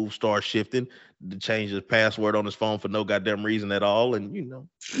they move start shifting, to change his password on his phone for no goddamn reason at all. And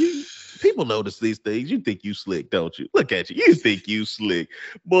people notice these things. You think you slick, don't you? Look at you. You think you slick.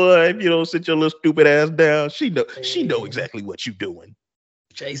 Boy, if you don't sit your little stupid ass down, she know exactly what you doing.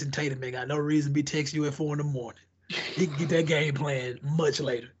 Jason Tatum ain't got no reason to be texting you at 4 a.m. He can get that game plan much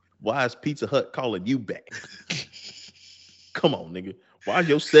later. Why is Pizza Hut calling you back? Come on, nigga. Why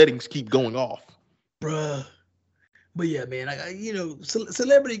your settings keep going off? Bruh. But yeah, man,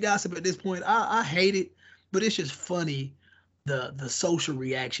 celebrity gossip at this point, I hate it, but it's just funny the social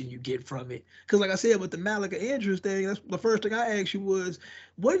reaction you get from it. Because like I said, with the Malika Andrews thing, that's the first thing I asked you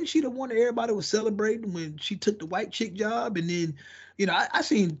wasn't she the one that everybody was celebrating when she took the white chick job? And then, I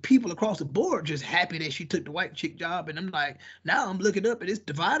seen people across the board just happy that she took the white chick job. And I'm like, now I'm looking up and it's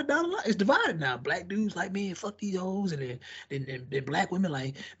divided down a lot. It's divided now. Black dudes like, man, fuck these hoes. And then black women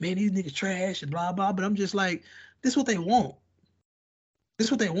like, man, these niggas trash and blah, blah. But I'm just like, this is what they want. This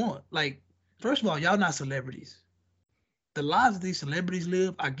is what they want. Like, first of all, y'all not celebrities. The lives that these celebrities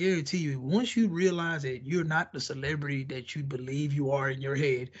live, I guarantee you, once you realize that you're not the celebrity that you believe you are in your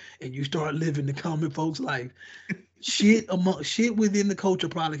head, and you start living the common folks' life, shit within the culture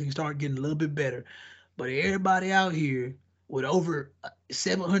probably can start getting a little bit better. But everybody out here with over,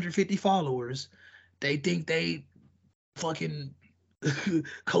 750 followers. They think they fucking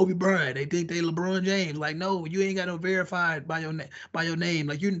Kobe Bryant. They think they LeBron James. Like, no, you ain't got no verified by your name.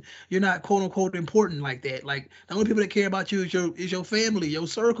 Like you're not quote unquote important like that. Like the only people that care about you is your family, your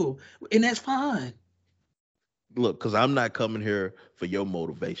circle, and that's fine. Look, because I'm not coming here for your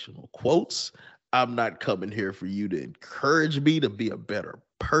motivational quotes. I'm not coming here for you to encourage me to be a better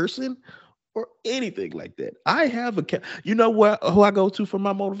person or anything like that. I have you know what who I go to for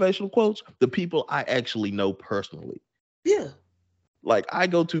my motivational quotes? The people I actually know personally. Yeah. Like I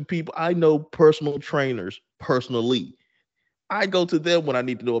go to people I know, personal trainers personally. I go to them when I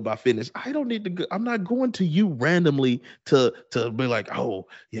need to know about fitness. I don't need to go, I'm not going to you randomly to be like, oh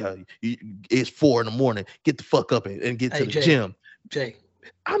yeah, it's 4 a.m. Get the fuck up and get to the gym. Jay,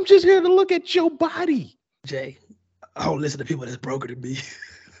 I'm just here to look at your body. Jay, I don't listen to people that's broker than me.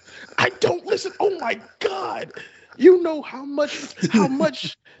 I don't listen. Oh my God. You know how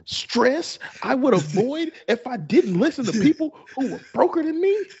much stress I would avoid if I didn't listen to people who were broker than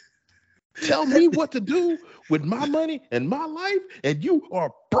me? Tell me what to do with my money and my life, and you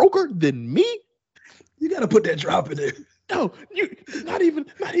are broker than me? You gotta put that drop in there. No, you not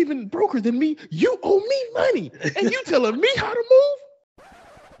even broker than me. You owe me money, and you telling me how to move?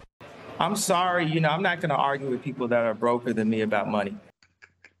 I'm sorry, I'm not gonna argue with people that are broker than me about money.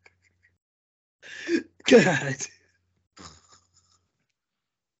 God.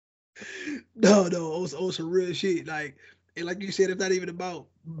 No, on some real shit. Like you said, it's not even about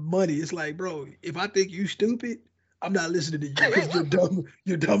money. It's like, bro, if I think you stupid, I'm not listening to you because you're dumb.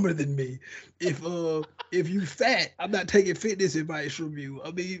 You're dumber than me. If you fat, I'm not taking fitness advice from you.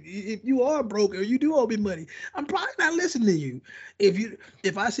 I mean, if you are broke or you do owe me money, I'm probably not listening to you.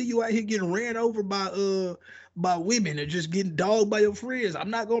 If I see you out here getting ran over by women or just getting dogged by your friends, I'm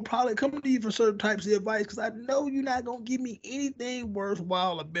not gonna probably come to you for certain types of advice because I know you're not gonna give me anything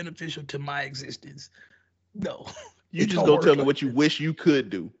worthwhile or beneficial to my existence. No. You just gonna tell me what you wish you could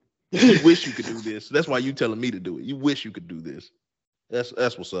do. You wish you could do this. That's why you telling me to do it. You wish you could do this.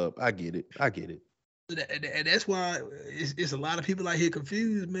 That's what's up. I get it. And that's why it's a lot of people out here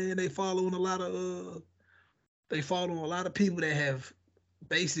confused, man. They follow a lot of people that have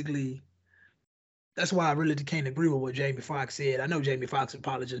basically. That's why I really can't agree with what Jamie Foxx said. I know Jamie Foxx is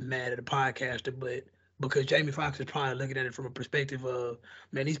probably just mad at a podcaster, but because Jamie Foxx is probably looking at it from a perspective of,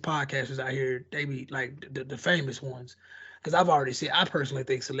 man, these podcasters out here, they be like the famous ones. Because I've already said, I personally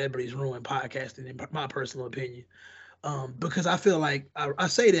think celebrities ruin podcasting, in my personal opinion. Because I feel like, I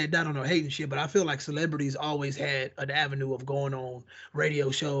say that not on no hating shit, but I feel like celebrities always had an avenue of going on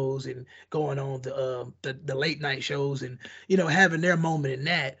radio shows and going on the late night shows and, having their moment in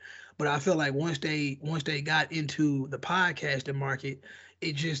that. But I feel like once they got into the podcasting market,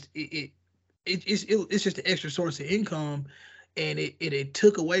 it's just an extra source of income, and it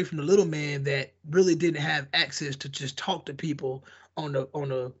took away from the little man that really didn't have access to just talk to people on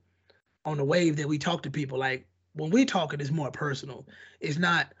the wave that we talk to people. Like when we talking, it's more personal. It's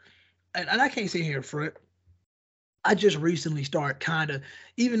not, and I can't sit here in front. I just recently start kind of,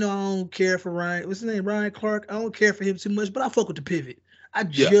 even though I don't care for Ryan, what's his name, Ryan Clark. I don't care for him too much, but I fuck with the pivot. I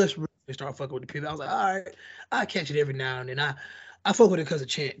just recently started fucking with the pivot. I was like, all right, I catch it every now and then. I fuck with it because of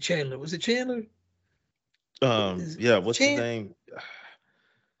Chandler. Was it Chandler? Yeah. What's his name?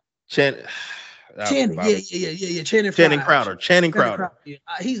 Channing. Yeah. Channing Crowder. Yeah,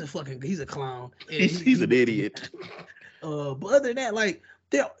 he's a clown. He's an idiot. But other than that, like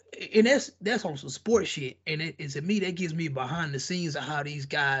and that's on some sports shit. And it's to me that gives me behind the scenes of how these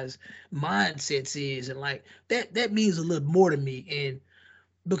guys' mindsets is, and like that means a little more to me. And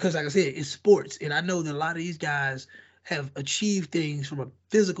because like I said, it's sports, and I know that a lot of these guys have achieved things from a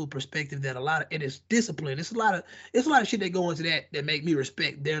physical perspective that and it's discipline. It's a lot of shit that go into that make me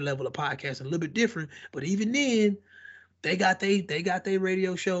respect their level of podcasting a little bit different. But even then, they got their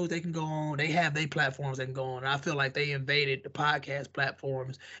radio shows they can go on. They have their platforms they can go on. And I feel like they invaded the podcast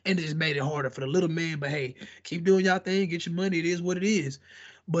platforms and it just made it harder for the little man. But hey, keep doing y'all thing, get your money. It is what it is.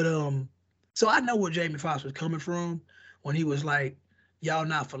 But so I know where Jamie Foxx was coming from when he was like, y'all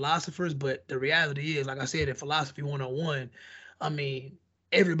not philosophers, but the reality is, like I said, in Philosophy 101, I mean,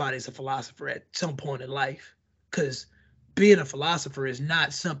 everybody's a philosopher at some point in life, because being a philosopher is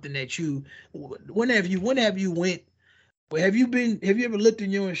not something that have you ever looked in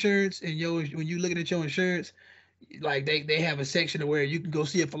your insurance and when you looking at your insurance, like they have a section where you can go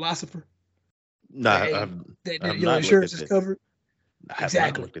see a philosopher? Nah, that your insurance is covered?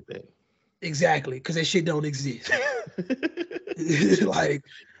 Exactly. Looked at that. Exactly, because that shit don't exist. Like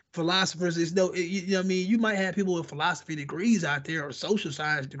philosophers is no, you know what I mean? You might have people with philosophy degrees out there or social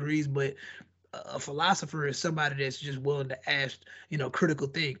science degrees, but a philosopher is somebody that's just willing to ask, critical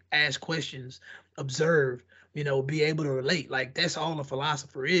think, ask questions, observe, be able to relate. Like that's all a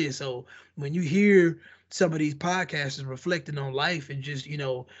philosopher is. So when you hear some of these podcasters reflecting on life and just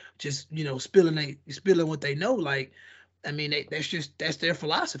spilling what they know, like I mean, that's their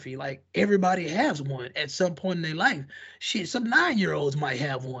philosophy. Like everybody has one at some point in their life. Shit, some 9-year-olds might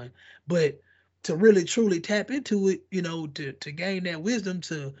have one, but to really truly tap into it, to gain that wisdom,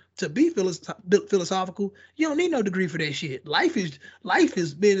 to be philosophical, you don't need no degree for that shit. Life is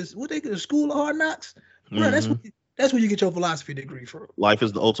being what they call a school of hard knocks, bro. That's where you get your philosophy degree from. Life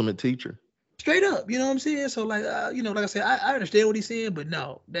is the ultimate teacher. Straight up, you know what I'm saying? So like, like I said, I understand what he's saying, but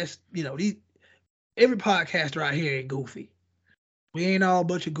no, that's every podcaster out here ain't goofy. We ain't all a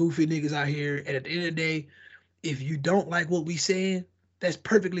bunch of goofy niggas out here. And at the end of the day, if you don't like what we saying, that's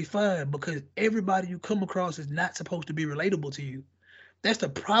perfectly fine because everybody you come across is not supposed to be relatable to you. That's the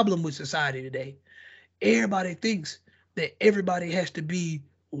problem with society today. Everybody thinks that everybody has to be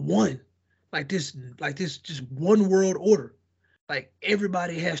one, like this just one world order. Like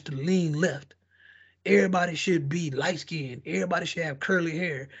everybody has to lean left. Everybody should be light skinned. Everybody should have curly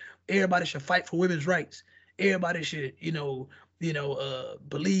hair. Everybody should fight for women's rights. Everybody should,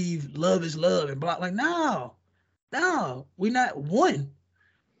 believe love is love and blah. Like, no, we're not one.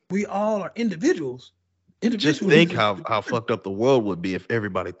 We all are individuals. Just think how fucked up the world would be if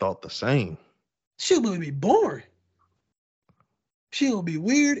everybody thought the same. Shit would be boring. Shit would be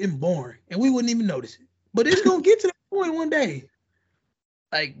weird and boring, and we wouldn't even notice it. But it's gonna get to that point one day.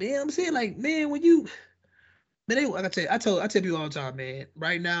 Like, man, I'm saying, like, man, when you, man, like I tell people all the time, man.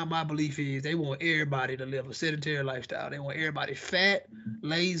 Right now, my belief is they want everybody to live a sedentary lifestyle. They want everybody fat,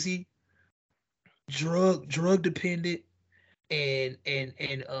 lazy, drug dependent, and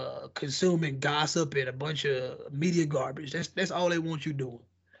consuming gossip and a bunch of media garbage. That's all they want you doing.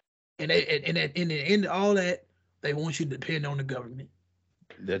 And in the end of all that, they want you to depend on the government.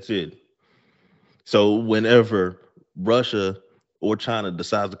 That's it. So whenever Russia or China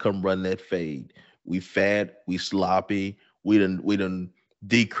decides to come run that fade, we fat, we sloppy, we done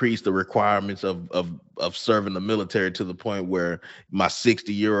decrease the requirements of serving the military to the point where my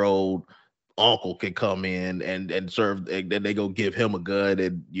 60-year-old uncle can come in and serve, and then they go give him a gun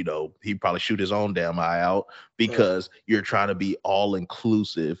and he probably shoot his own damn eye out because you're trying to be all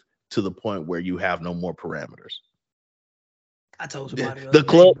inclusive to the point where you have no more parameters. I told somebody the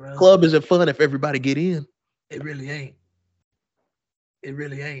club isn't fun if everybody get in. It really ain't. It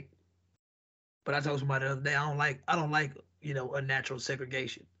really ain't. But I told somebody the other day, I don't like unnatural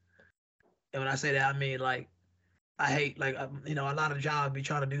segregation. And when I say that, I mean like I hate like a lot of jobs be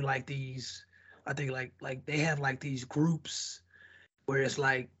trying to do like these. I think like they have like these groups where it's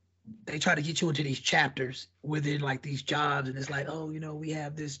like they try to get you into these chapters within like these jobs, and it's like, oh, we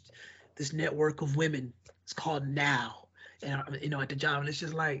have this network of women. It's called Now, and at the job, and it's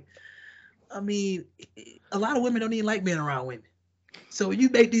just like, I mean, a lot of women don't even like being around women. So when you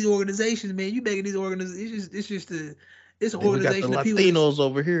make these organizations, man, it's an organization. We got the Latinos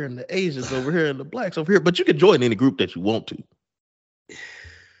over here and the Asians over here and the blacks over here, but you can join any group that you want to.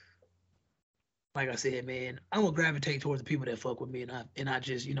 Like I said, man, I'm gonna gravitate towards the people that fuck with me, and I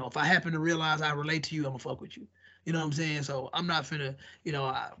just, if I happen to realize I relate to you, I'm gonna fuck with you. You know what I'm saying? So I'm not finna,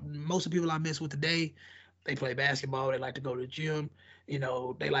 most of the people I mess with today, they play basketball, they like to go to the gym,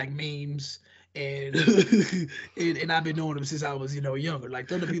 they like memes, and and I've been knowing them since I was, younger. Like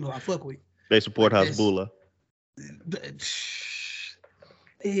they're the people I fuck with. They support Hasbulla.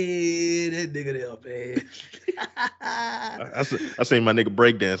 Hey, that nigga there, man. I seen my nigga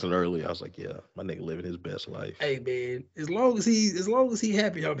breakdancing earlier. I was like, yeah, my nigga living his best life. Hey man, as long as he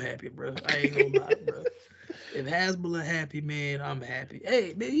happy, I'm happy, bro. I ain't gonna lie, bro. If Hasbulla happy, man, I'm happy.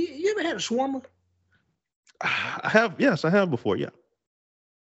 Hey man, you ever had a shawarma? I have before, yeah.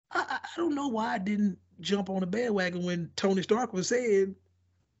 I don't know why I didn't jump on the bandwagon when Tony Stark was saying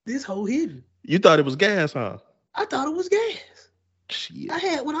this whole hidden. You thought it was gas, huh? I thought it was gas. Shit. I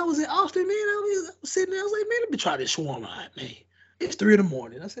had, when I was in Austin, man, I was sitting there, I was like, man, let me try this shawarma out, man. It's 3 a.m.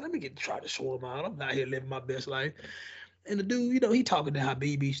 I said, let me try this shawarma out. I'm out here living my best life. And the dude, he talking that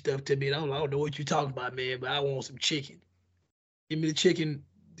Habibi stuff to me. And I don't know what you talking about, man, but I want some chicken. Give me the chicken.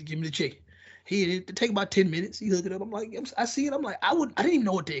 It take about 10 minutes. He hook it up. I'm like, I see it. I'm like, I didn't even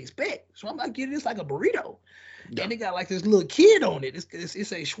know what to expect. So I'm like, getting this like a burrito. Yeah. And it got like this little kid on it. It's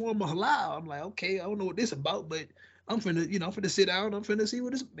a shawarma halal. I'm like, okay, I don't know what this about, but I'm finna sit down. I'm finna see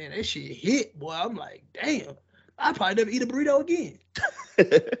what this, man, that shit hit, boy. I'm like, damn, I probably never eat a burrito again.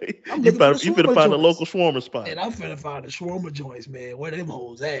 You finna find a local shawarma spot. And I'm finna find the shawarma joints, man. Where them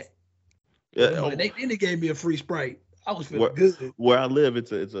hoes at? Yeah. Then they gave me a free Sprite. I was where feeling good. where I live,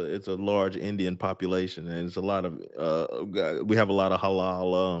 it's a large Indian population, and it's a lot of we have a lot of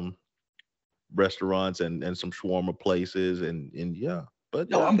halal restaurants and some shawarma places, and yeah, but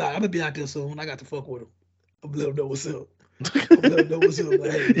No, yeah. I'm not. I'm gonna be out there soon. I got to fuck with him. I'm letting him know what's up. I'm letting him know what's up.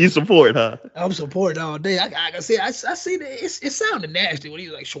 Like, hey You man, support, huh? I'm supporting all day. I said, I see that it sounded nasty when he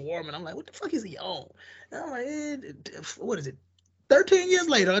was like shawarma. And I'm like, what the fuck is he on? And I'm like, what is it? 13 years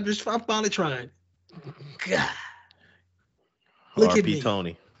later, I'm finally trying. God, look at RP me,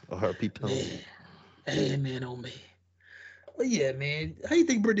 Tony or RP Tony. man. Hey man, on me. But yeah, man. How you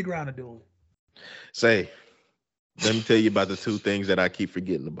think Brittany Griner doing? Say, let me tell you about the two things that I keep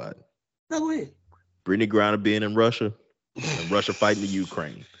forgetting about. No, go ahead. Brittany Griner being in Russia and Russia fighting the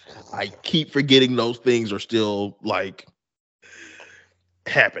Ukraine. I keep forgetting those things are still like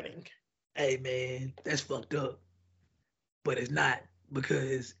happening. Hey man, that's fucked up. But it's not,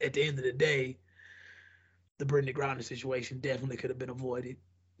 because at the end of the day, the Brittany Griner situation definitely could have been avoided.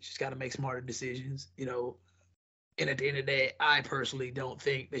 She's got to make smarter decisions, you know. And at the end of the day, I personally don't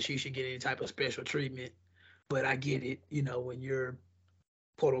think that she should get any type of special treatment. But I get it, you know, when you're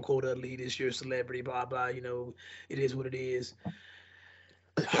quote unquote elitist, you're a celebrity, blah blah. You know, it is what it is.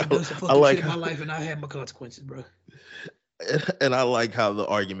 I've done some I fucked up like shit in my life, and I had my consequences, bro. and I like how the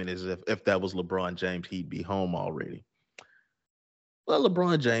argument is if that was LeBron James, he'd be home already. Well,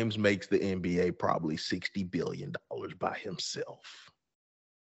 LeBron James makes the NBA probably $60 billion by himself.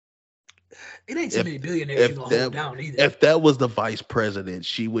 It ain't too If many billionaires you if gonna hold that down either. if that was the vice president,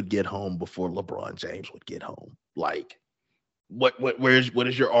 she would get home before LeBron James would get home. Like, what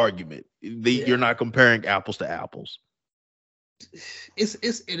is your argument? You're Yeah, not comparing apples to apples. it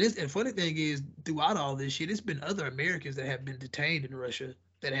is. And funny thing is, throughout all this shit, it's been other Americans that have been detained in Russia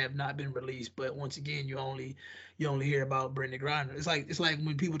that have not been released. But once again, you only hear about Brittany Griner. It's like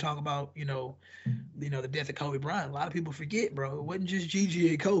when people talk about the death of Kobe Bryant. A lot of people forget, bro. It wasn't just Gigi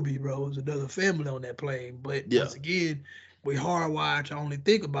and Kobe, bro. It was another family on that plane. But Yeah. once again, we hardwired to only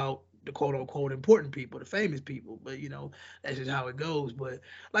think about the quote unquote important people, the famous people. But that's just how it goes. But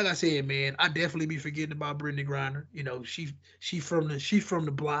like I said, man, I definitely be forgetting about Brittany Griner. She from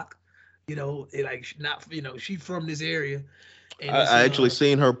the block. Not she from this area, and it's I actually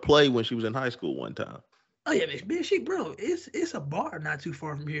seen her play when she was in high school one time. Oh yeah, man, it's a bar not too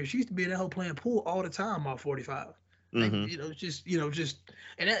far from here. She used to be in that whole playing pool all the time off 45. Like, Hmm. and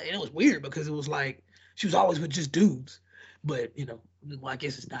it was weird because it was like she was always with just dudes. But well, I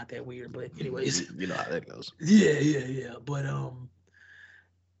guess it's not that weird. But anyways, You know how that goes. yeah. But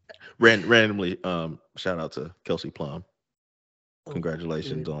Randomly, shout out to Kelsey Plum. oh my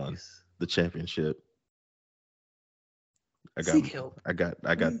Congratulations on goodness. the championship. I got Seek help, I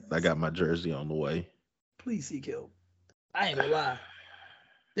please. got my jersey on the way. Please seek help. I ain't gonna lie.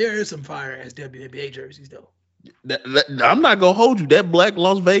 There is some fire ass WNBA jerseys though. I'm not gonna hold you. That black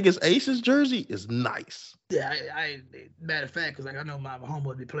Las Vegas Aces jersey is nice. Yeah, matter of fact, because like I know my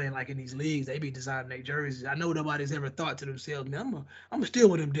homeboys be playing like in these leagues, they be designing their jerseys. I know nobody's ever thought to themselves, man, I'm still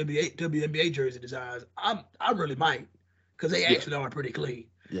with them WNBA jersey designs. I really might, because they Yeah, actually are pretty clean.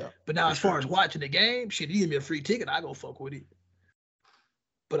 yeah, But now for as far sure. as watching the game, shit, you give me a free ticket, I go fuck with it.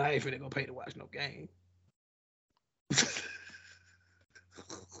 But I ain't finna go pay to watch no game.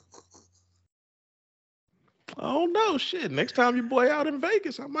 Oh no, shit. Next time your boy out in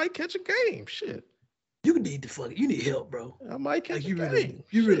Vegas, I might catch a game. Shit, You need help, bro. I might Like catch a game.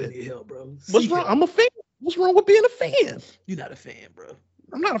 you really Shit, need help, bro. what's Seek wrong? help. I'm a fan. What's wrong with being a fan? You're not a fan, bro.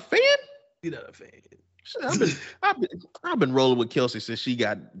 I'm not a fan. You're not a fan. Shit, I've been rolling with Kelsey since she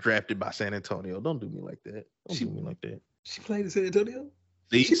got drafted by San Antonio. Don't do me like that. Don't she do me like that. she played in San Antonio.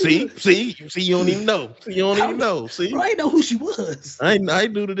 See, She see, been see, you don't even know. See, you don't I even don't know. See, bro, I didn't know who she was. I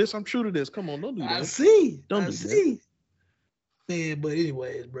ain't new to this. I'm true to this. Come on, don't do I that. see. Don't I do that. see. Man, but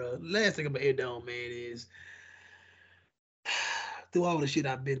anyways, bro. Last thing I'm gonna end on, man, is through all the shit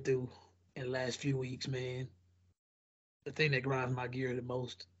I've been through in the last few weeks, man, the thing that grinds my gear the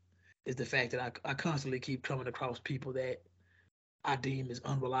most is the fact that I constantly keep coming across people that I deem as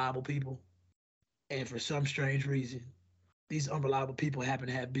unreliable people. And for some strange reason, these unreliable people happen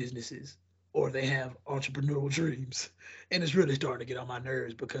to have businesses or they have entrepreneurial dreams. And it's really starting to get on my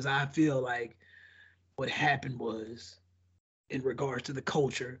nerves because I feel like what happened was, in regards to the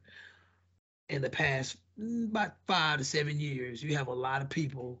culture in the past about 5 to 7 years, you have a lot of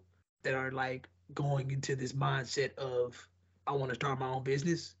people that are like going into this mindset of, I want to start my own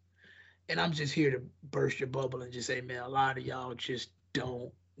business. And I'm just here to burst your bubble and just say, man, a lot of y'all just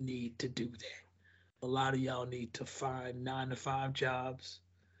don't need to do that. A lot of y'all need to find 9 to 5 jobs,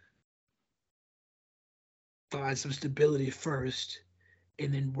 find some stability first,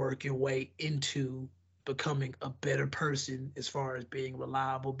 and then work your way into becoming a better person as far as being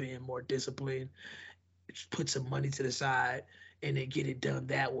reliable, being more disciplined, put some money to the side, and then get it done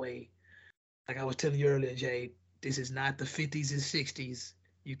that way. Like I was telling you earlier, Jay, this is not the 50s and 60s.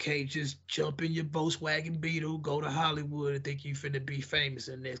 You can't just jump in your Volkswagen Beetle, go to Hollywood, and think you finna be famous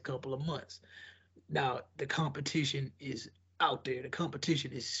in the next couple of months. Now, the competition is out there. The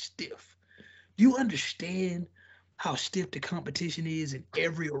competition is stiff. Do you understand how stiff the competition is in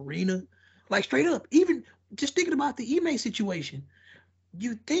every arena? Like straight up, even just thinking about the email situation,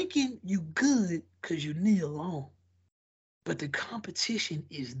 you thinking you good because you kneel long. But the competition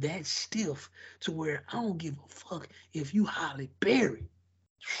is that stiff to where I don't give a fuck if you Holly Berry.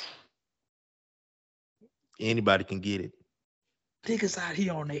 Anybody can get it. Niggas out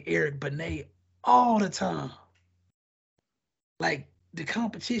here on the Eric Benet all the time. Like the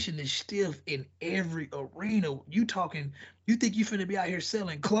competition is stiff in every arena. You talking, you think you finna be out here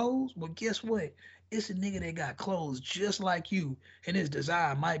selling clothes? Well, guess what? It's a nigga that got clothes just like you, and his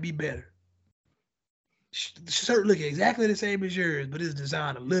design might be better. Shirt looking exactly the same as yours, but his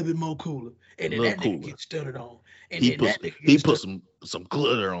design a little bit more cooler. And then that nigga gets studded on. And then that nigga he put some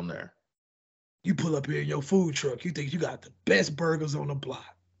glitter on there. You pull up here in your food truck, you think you got the best burgers on the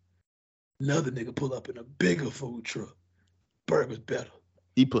block. Another nigga pull up in a bigger food truck. Burgers better.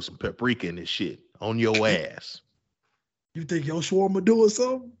 He put some paprika in this shit on your ass. You think your shawarma doing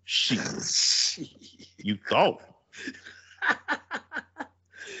something? Shit. You thought.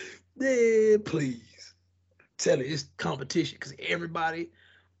 Man, please. Tell it, it's competition because everybody,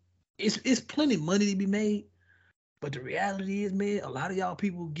 it's plenty of money to be made. But the reality is, man, a lot of y'all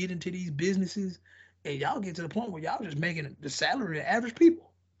people get into these businesses and y'all get to the point where y'all just making the salary of average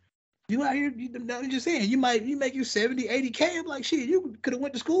people. You out here, I'm just saying, you make you 70, 80K. I'm like, shit, you could have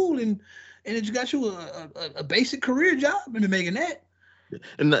went to school and it just got you a basic career job and been making that.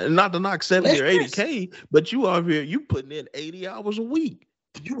 And not to knock 70 or 80K, but you out here, you putting in 80 hours a week.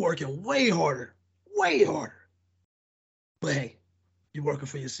 You working way harder. But hey, you're working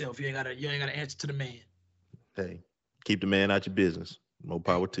for yourself. You ain't gotta answer to the man. Hey, keep the man out your business. More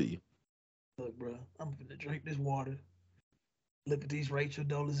power to you. Look, bro, I'm gonna drink this water. Look at these Rachel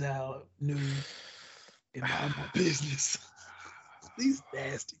Dolezal news in my business. These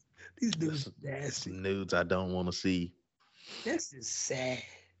nasty. These dudes nasty. Nudes I don't want to see. This is sad.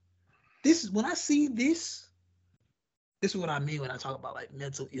 This is when I see this. This is what I mean when I talk about like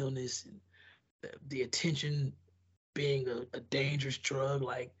mental illness and the attention being a dangerous drug.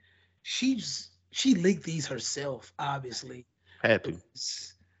 Like she leaked these herself, obviously. Had to.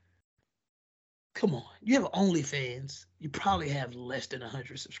 Come on, you have OnlyFans. You probably have less than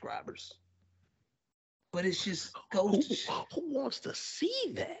 100 subscribers. But it's just goes. Who wants to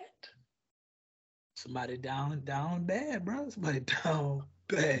see that? Somebody down bad, bro. Somebody down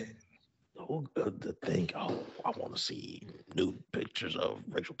bad. Oh, the thing. Oh, I want to see nude pictures of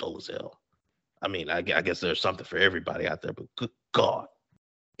Rachel Dolezal. I mean, I guess there's something for everybody out there, but good God.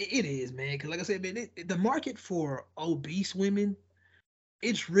 It is, man. Because like I said, man, the market for obese women,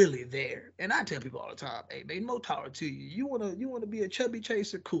 it's really there. And I tell people all the time, hey, man, more power to you. You wanna be a chubby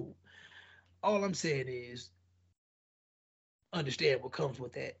chaser? Cool. All I'm saying is understand what comes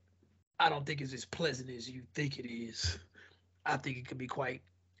with that. I don't think it's as pleasant as you think it is. I think it could be quite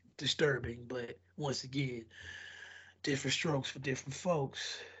disturbing, but once again, different strokes for different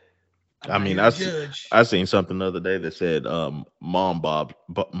folks. I mean, I seen something the other day that said mom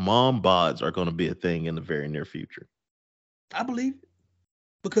bods are going to be a thing in the very near future. I believe it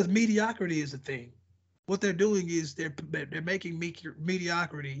because mediocrity is a thing. What they're doing is they're making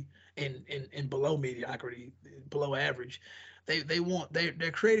mediocrity and below mediocrity, below average.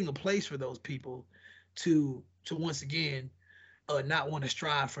 They're creating a place for those people to once again not want to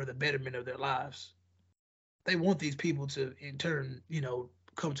strive for the betterment of their lives. They want these people to in turn,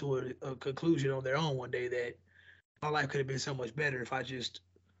 come to a conclusion on their own one day that my life could have been so much better if I just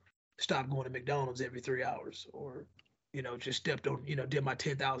stopped going to McDonald's every 3 hours or, just stepped on, did my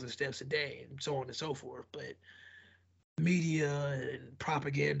 10,000 steps a day and so on and so forth. But media and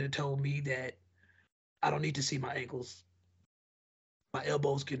propaganda told me that I don't need to see my ankles. My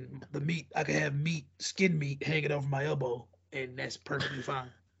elbows I can have skin meat hanging over my elbow and that's perfectly fine.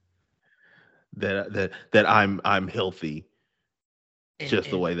 That I'm healthy.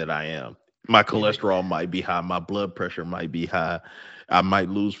 Just the way that I am. My cholesterol might be high. My blood pressure might be high. I might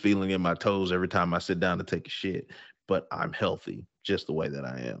lose feeling in my toes every time I sit down to take a shit. But I'm healthy just the way that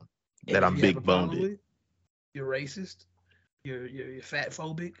I am. That I'm big boned. You're racist. You're fat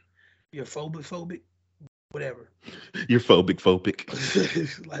phobic. You're phobic. Whatever. You're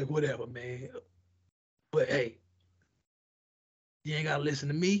phobic. Like whatever, man. But hey, you ain't gotta listen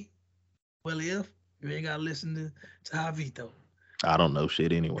to me. Well, if You ain't gotta listen to Javito. I don't know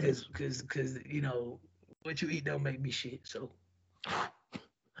shit anyways. Cause you know what you eat don't make me shit. So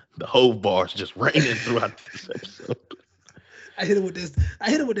The whole bar's just raining throughout this episode. I hit him with this. I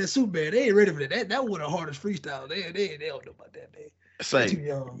hit him with that soup man. They ain't ready for that. That was the hardest freestyle. They don't know about that, man. Say Too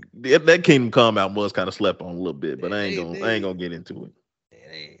young. that Kingdom Come album was kind of slept on a little bit, but I ain't gonna get into it.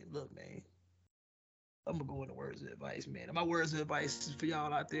 Look, man. I'm gonna go into words of advice, man. And my words of advice is for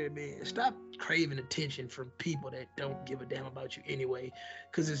y'all out there, man. Stop craving attention from people that don't give a damn about you anyway,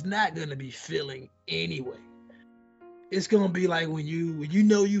 because it's not gonna be filling anyway. It's gonna be like when you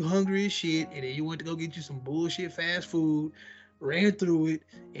know you hungry as shit, and then you went to go get you some bullshit fast food, ran through it,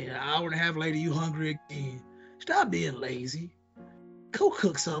 and an hour and a half later you hungry again. Stop being lazy. Go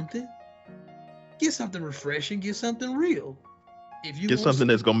cook something. Get something refreshing. Get something real. If you Get something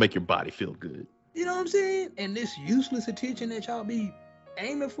that's gonna make your body feel good. You know what I'm saying? And this useless attention that y'all be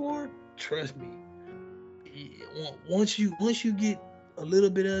aiming for, trust me. Once you get a little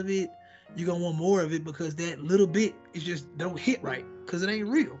bit of it, you're gonna want more of it, because that little bit is just don't hit right, because it ain't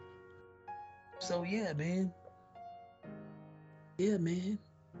real. So yeah, man.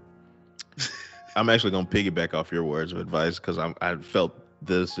 I'm actually gonna piggyback off your words of advice, because I felt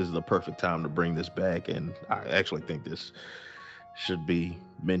this is the perfect time to bring this back, and I actually think this should be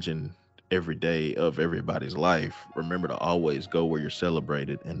mentioned every day of everybody's life. Remember to always go where you're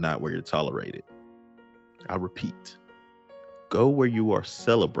celebrated and not where you're tolerated. I repeat, go where you are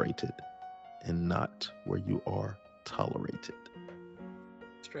celebrated and not where you are tolerated.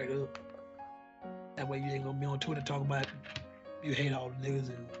 Straight up. That way you ain't gonna be on Twitter talking about you hate all the niggas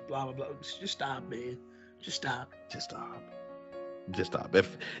and blah blah blah. Just stop, man. Just stop.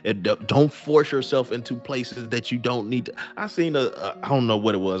 Don't force yourself into places that you don't need to. I seen I don't know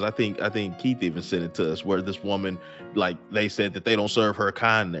what it was. I think Keith even sent it to us, where this woman, like, they said that they don't serve her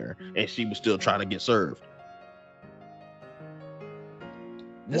kind there, and she was still trying to get served.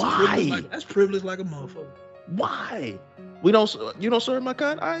 Why? That's privilege like a motherfucker. Why? You don't serve my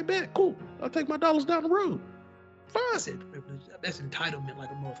kind? I bet. Cool. I'll take my dollars down the road. Fine. I said privilege. That's entitlement like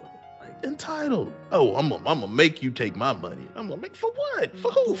a motherfucker. Like, entitled. Oh, I'm gonna make you take my money. I'm gonna make, for what?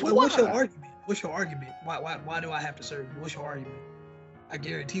 For who? For what's your argument? What's your argument? Why do I have to serve you? What's your argument? I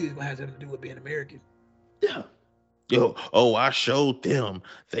guarantee you it's gonna have something to do with being American. Yeah. I showed them.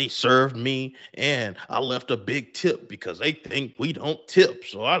 They served me, and I left a big tip because they think we don't tip.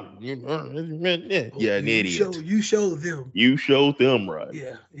 So an idiot. You showed them. You showed them, right?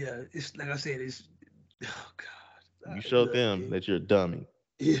 Yeah. It's like I said. It's God. You showed them that you're a dummy.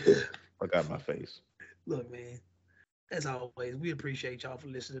 Yeah. I got my face. Look, man. As always, we appreciate y'all for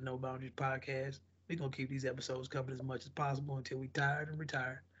listening to No Boundaries Podcast. We're gonna keep these episodes coming as much as possible until we tired and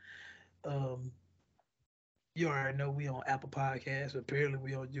retire. You already know we on Apple Podcasts. Apparently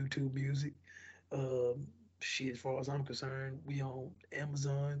we on YouTube Music. As far as I'm concerned, we on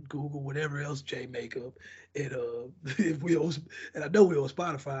Amazon, Google, whatever else J Makeup. And and I know we on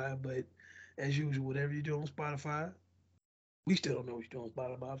Spotify, but as usual, whatever you do on Spotify, we still don't know what you're doing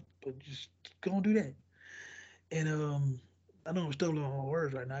on Spotify, but just go and do that. And I know I'm stumbling on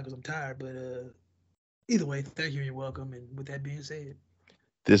words right now because I'm tired, but either way, thank you and you're welcome. And with that being said,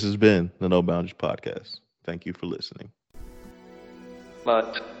 this has been the No Boundaries Podcast. Thank you for listening.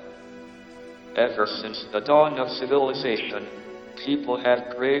 But ever since the dawn of civilization, people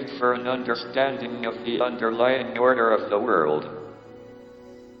have craved for an understanding of the underlying order of the world.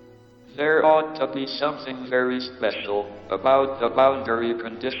 There ought to be something very special about the boundary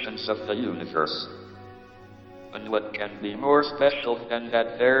conditions of the universe. And what can be more special than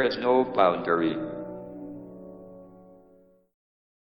that there is no boundary?